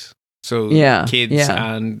IDs. So kids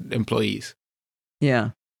and employees.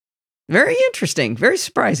 Yeah. Very interesting. Very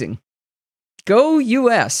surprising. Go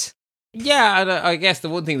US. Yeah, I guess the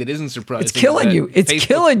one thing that isn't surprising, it's killing you. It's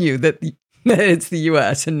killing you that it's the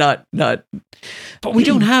US and not. But we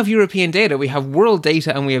don't have European data. We have world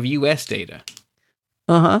data and we have US data.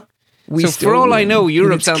 So for all I know,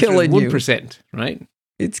 Europe's answer is 1%, right?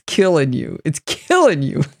 It's killing you. It's killing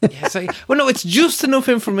you. Yes, no, it's just enough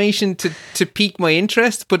information to pique my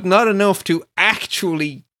interest, but not enough to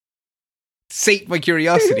actually sate my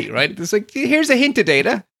curiosity, right? It's like, here's a hint of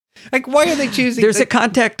data. Like, why are they choosing? There's a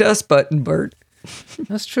contact us button, Bert.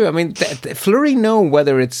 That's true. I mean, Flurry know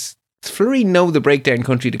the breakdown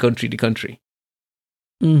country to country to country.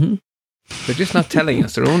 Mm-hmm. They're just not telling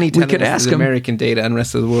us. They're only telling us the American data and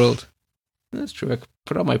rest of the world. That's true. I could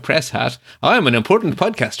put on my press hat. I am an important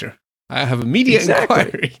podcaster. I have a media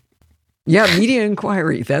inquiry. Yeah, media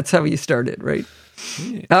inquiry. That's how you started, right?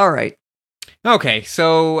 Yeah. All right. Okay,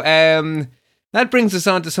 so that brings us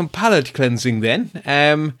on to some palate cleansing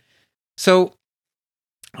then. So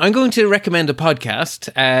I'm going to recommend a podcast,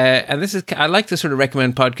 and I like to sort of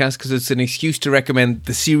recommend podcasts because it's an excuse to recommend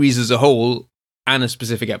the series as a whole and a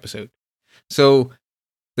specific episode. So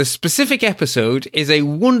the specific episode is a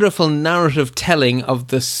wonderful narrative telling of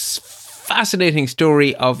the fascinating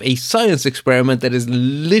story of a science experiment that is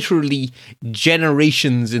literally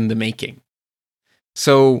generations in the making.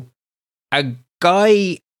 So a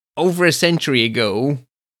guy over a century ago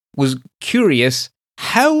was curious,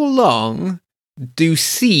 how long do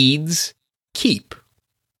seeds keep?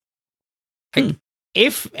 Like,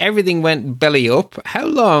 if everything went belly up, how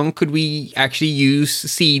long could we actually use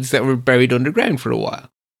seeds that were buried underground for a while?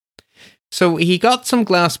 So he got some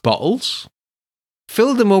glass bottles,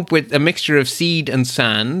 filled them up with a mixture of seed and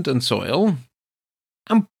sand and soil,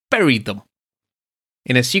 and buried them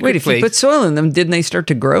in a secret place. Wait, if you put soil in them, didn't they start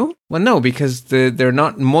to grow? Well, no, because they're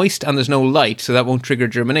not moist and there's no light, so that won't trigger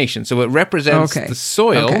germination. So it represents the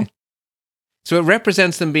soil. Okay. So it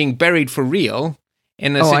represents them being buried for real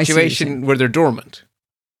in a situation where they're dormant.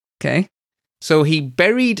 Okay. So he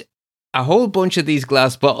buried a whole bunch of these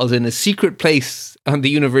glass bottles in a secret place on the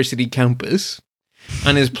university campus.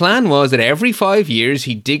 And his plan was that every 5 years,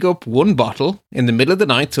 he'd dig up one bottle in the middle of the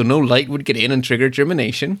night so no light would get in and trigger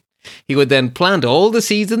germination. He would then plant all the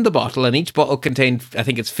seeds in the bottle, and each bottle contained, I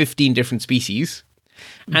think it's 15 different species,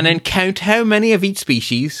 and then count how many of each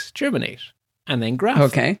species germinate, and then graph.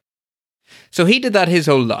 Okay. So he did that his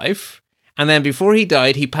whole life, and then before he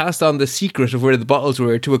died, he passed on the secret of where the bottles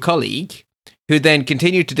were to a colleague, who then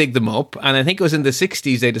continued to dig them up, and I think it was in the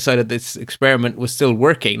 60s they decided this experiment was still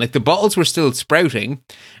working. Like, the bottles were still sprouting,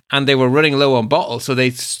 and they were running low on bottles, so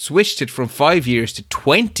they switched it from 5 years to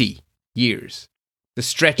 20 years. To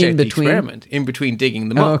stretch out the experiment in between digging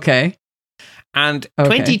them up. Okay. And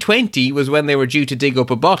 2020 was when they were due to dig up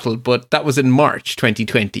a bottle, but that was in March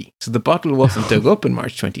 2020. So the bottle wasn't dug up in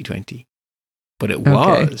March 2020, but it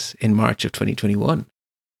was in March of 2021.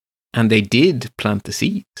 And they did plant the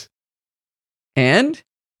seeds. And?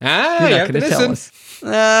 You're not going to tell us.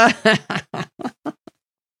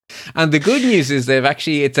 And the good news is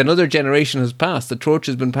it's another generation has passed. The torch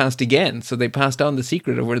has been passed again. So they passed on the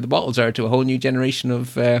secret of where the bottles are to a whole new generation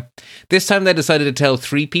of... this time they decided to tell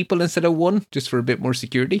 3 people instead of 1, just for a bit more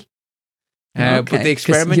security. But the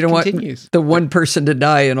experiment continues. The one person to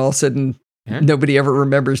die and all of a sudden nobody ever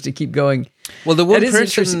remembers to keep going. Well,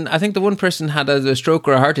 I think the one person had a stroke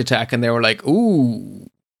or a heart attack and they were like, ooh,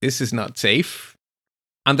 this is not safe.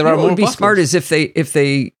 And there are more bottles. What would be smart is if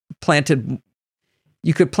they planted...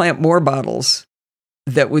 You could plant more bottles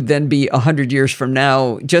that would then be 100 years from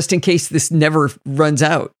now, just in case this never runs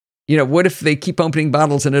out. You know, what if they keep opening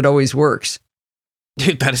bottles and it always works?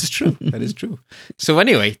 That is true. That is true. So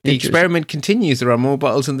anyway, the experiment continues. There are more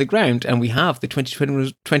bottles in the ground, and we have the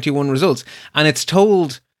 2021 results. And it's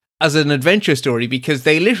told as an adventure story because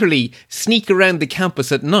they literally sneak around the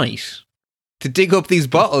campus at night to dig up these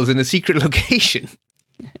bottles in a secret location.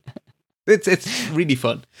 It's really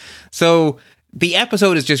fun. So... the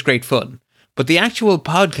episode is just great fun, but the actual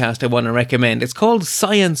podcast I want to recommend, it's called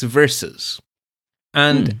Science Versus.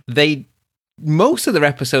 And most of their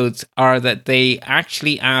episodes are that they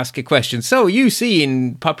actually ask a question. So you see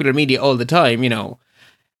in popular media all the time, you know,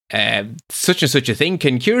 such and such a thing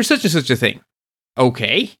can cure such and such a thing.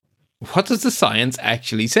 Okay, what does the science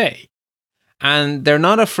actually say? And they're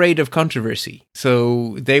not afraid of controversy.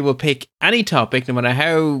 So they will pick any topic, no matter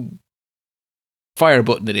how fire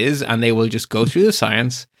button it is, and they will just go through the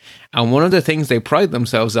science. And one of the things they pride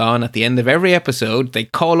themselves on at the end of every episode, they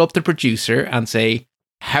call up the producer and say,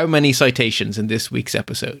 how many citations in this week's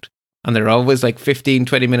episode? And they're always like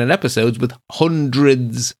 15-20 minute episodes with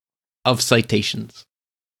hundreds of citations.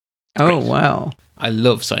 Oh, wow. I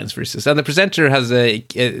love Science Versus. And the presenter has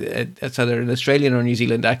it's either an Australian or New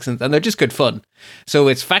Zealand accent, and they're just good fun. So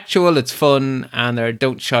it's factual, it's fun, and they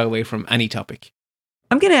don't shy away from any topic.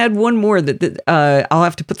 I'm going to add one more that I'll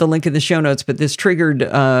have to put the link in the show notes, but this triggered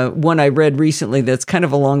one I read recently that's kind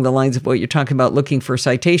of along the lines of what you're talking about, looking for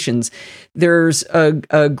citations. There's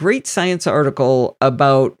a great science article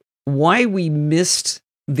about why we missed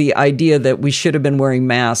the idea that we should have been wearing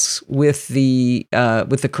masks with the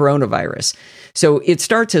coronavirus. So it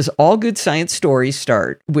starts as all good science stories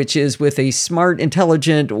start, which is with a smart,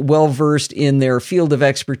 intelligent, well-versed in their field of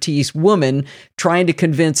expertise woman trying to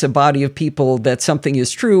convince a body of people that something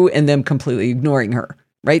is true and them completely ignoring her.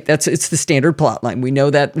 Right? It's the standard plot line. We know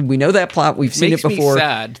that plot. We've seen it before. Makes me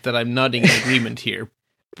sad that I'm nodding in agreement here,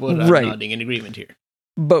 but I'm nodding in agreement here.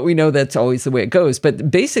 But we know that's always the way it goes.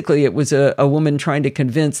 But basically, it was a woman trying to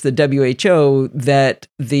convince the WHO that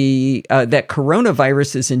that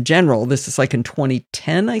coronaviruses in general, this is like in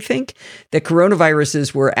 2010, I think, that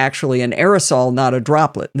coronaviruses were actually an aerosol, not a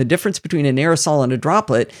droplet. And the difference between an aerosol and a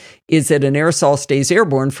droplet is that an aerosol stays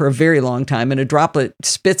airborne for a very long time, and a droplet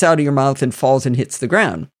spits out of your mouth and falls and hits the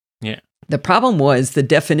ground. Yeah. The problem was the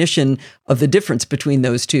definition of the difference between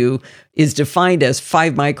those two is defined as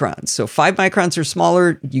 5 microns. So 5 microns are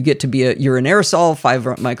smaller, you get to be you're an aerosol. 5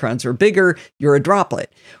 microns are bigger, you're a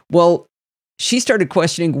droplet. Well, she started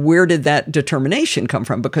questioning where did that determination come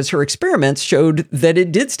from, because her experiments showed that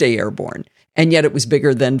it did stay airborne, and yet it was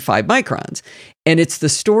bigger than 5 microns. And it's the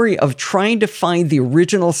story of trying to find the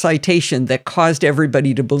original citation that caused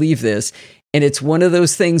everybody to believe this. And it's one of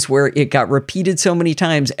those things where it got repeated so many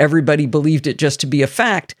times, everybody believed it just to be a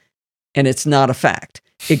fact, and it's not a fact.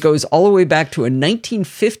 It goes all the way back to a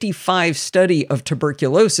 1955 study of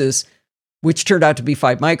tuberculosis, which turned out to be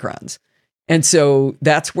 5 microns. And so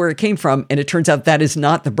that's where it came from. And it turns out that is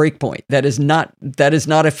not the break point. That is not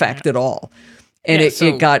a fact at all. And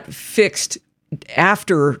it got fixed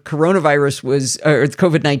after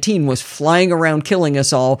COVID-19 was flying around killing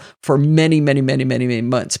us all for many, many, many, many, many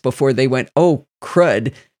months before they went, oh,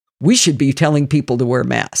 crud, we should be telling people to wear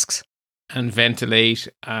masks. And ventilate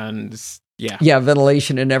and Yeah,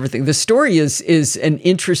 ventilation and everything. The story is an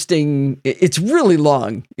interesting, it's really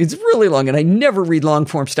long. It's really long. And I never read long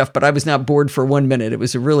form stuff, but I was not bored for 1 minute. It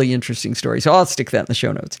was a really interesting story. So I'll stick that in the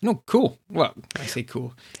show notes. No, cool. Well, I say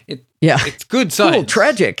cool. It's good science. Cool,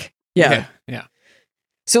 tragic. Yeah.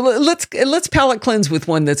 So let's palate cleanse with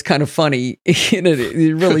one that's kind of funny in a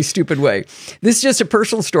really stupid way. This is just a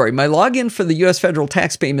personal story. My login for the U.S. federal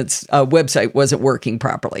tax payments website wasn't working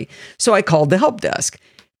properly. So I called the help desk.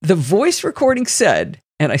 The voice recording said,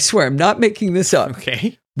 and I swear I'm not making this up,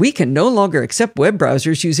 okay, we can no longer accept web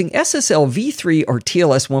browsers using SSL v3 or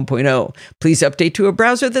TLS 1.0. Please update to a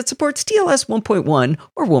browser that supports TLS 1.1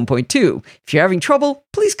 or 1.2. If you're having trouble,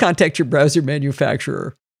 please contact your browser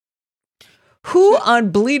manufacturer. Who on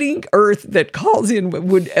bleeding earth that calls in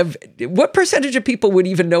would have, what percentage of people would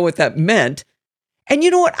even know what that meant? And you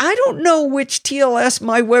know what? I don't know which TLS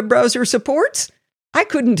my web browser supports. I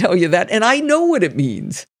couldn't tell you that. And I know what it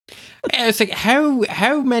means. It's like,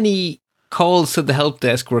 how many calls to the help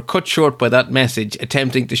desk were cut short by that message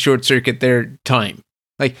attempting to short circuit their time?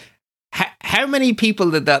 Like, how many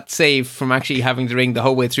people did that save from actually having to ring the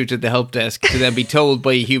whole way through to the help desk to then be told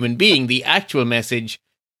by a human being the actual message,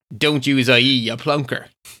 don't use IE, you plunker?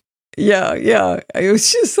 Yeah. It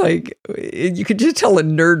was just like, you could just tell a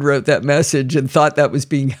nerd wrote that message and thought that was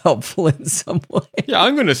being helpful in some way. Yeah,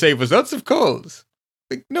 I'm going to save us lots of calls.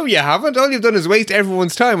 Like, no, you haven't. All you've done is waste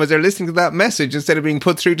everyone's time as they're listening to that message instead of being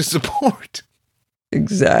put through to support.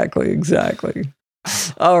 Exactly.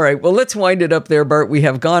 All right. Well, let's wind it up there, Bart. We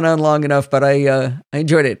have gone on long enough, but I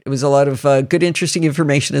enjoyed it. It was a lot of good, interesting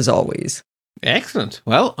information as always. Excellent.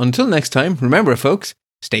 Well, until next time, remember, folks,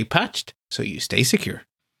 stay patched so you stay secure.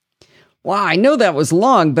 Wow, I know that was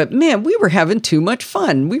long, but man, we were having too much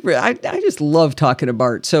fun. I just love talking to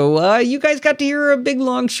Bart. So you guys got to hear a big,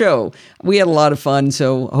 long show. We had a lot of fun,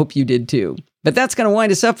 so I hope you did too. But that's going to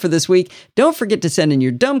wind us up for this week. Don't forget to send in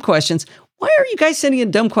your dumb questions. Why are you guys sending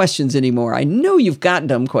in dumb questions anymore? I know you've got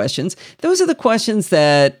dumb questions. Those are the questions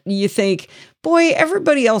that you think, boy,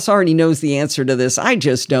 everybody else already knows the answer to this. I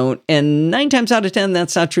just don't. And 9 times out of 10,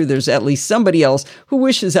 that's not true. There's at least somebody else who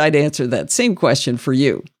wishes I'd answer that same question for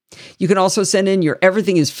you. You can also send in your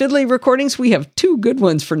Everything is Fiddly recordings. We have 2 good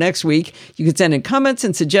ones for next week. You can send in comments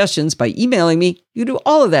and suggestions by emailing me. You do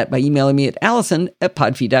all of that by emailing me at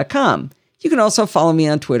allison@podfeed.com. You can also follow me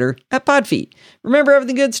on Twitter at Podfeet. Remember,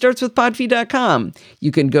 everything good starts with podfeet.com.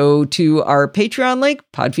 You can go to our Patreon link,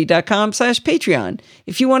 podfeet.com/Patreon.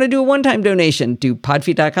 If you want to do a one-time donation, do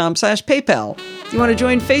podfeet.com/PayPal. If you want to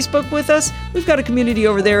join Facebook with us, we've got a community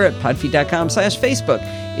over there at podfeet.com/Facebook.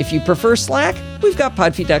 If you prefer Slack, we've got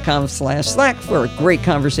podfeet.com/Slack for a great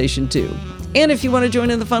conversation too. And if you want to join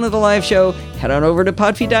in the fun of the live show, head on over to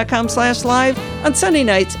podfeet.com/live on Sunday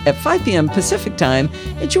nights at 5 p.m. Pacific Time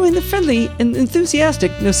and join the friendly and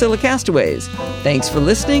enthusiastic Nosilla castaways. Thanks for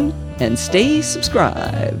listening and stay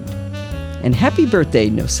subscribed. And happy birthday,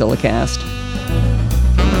 NosillaCast.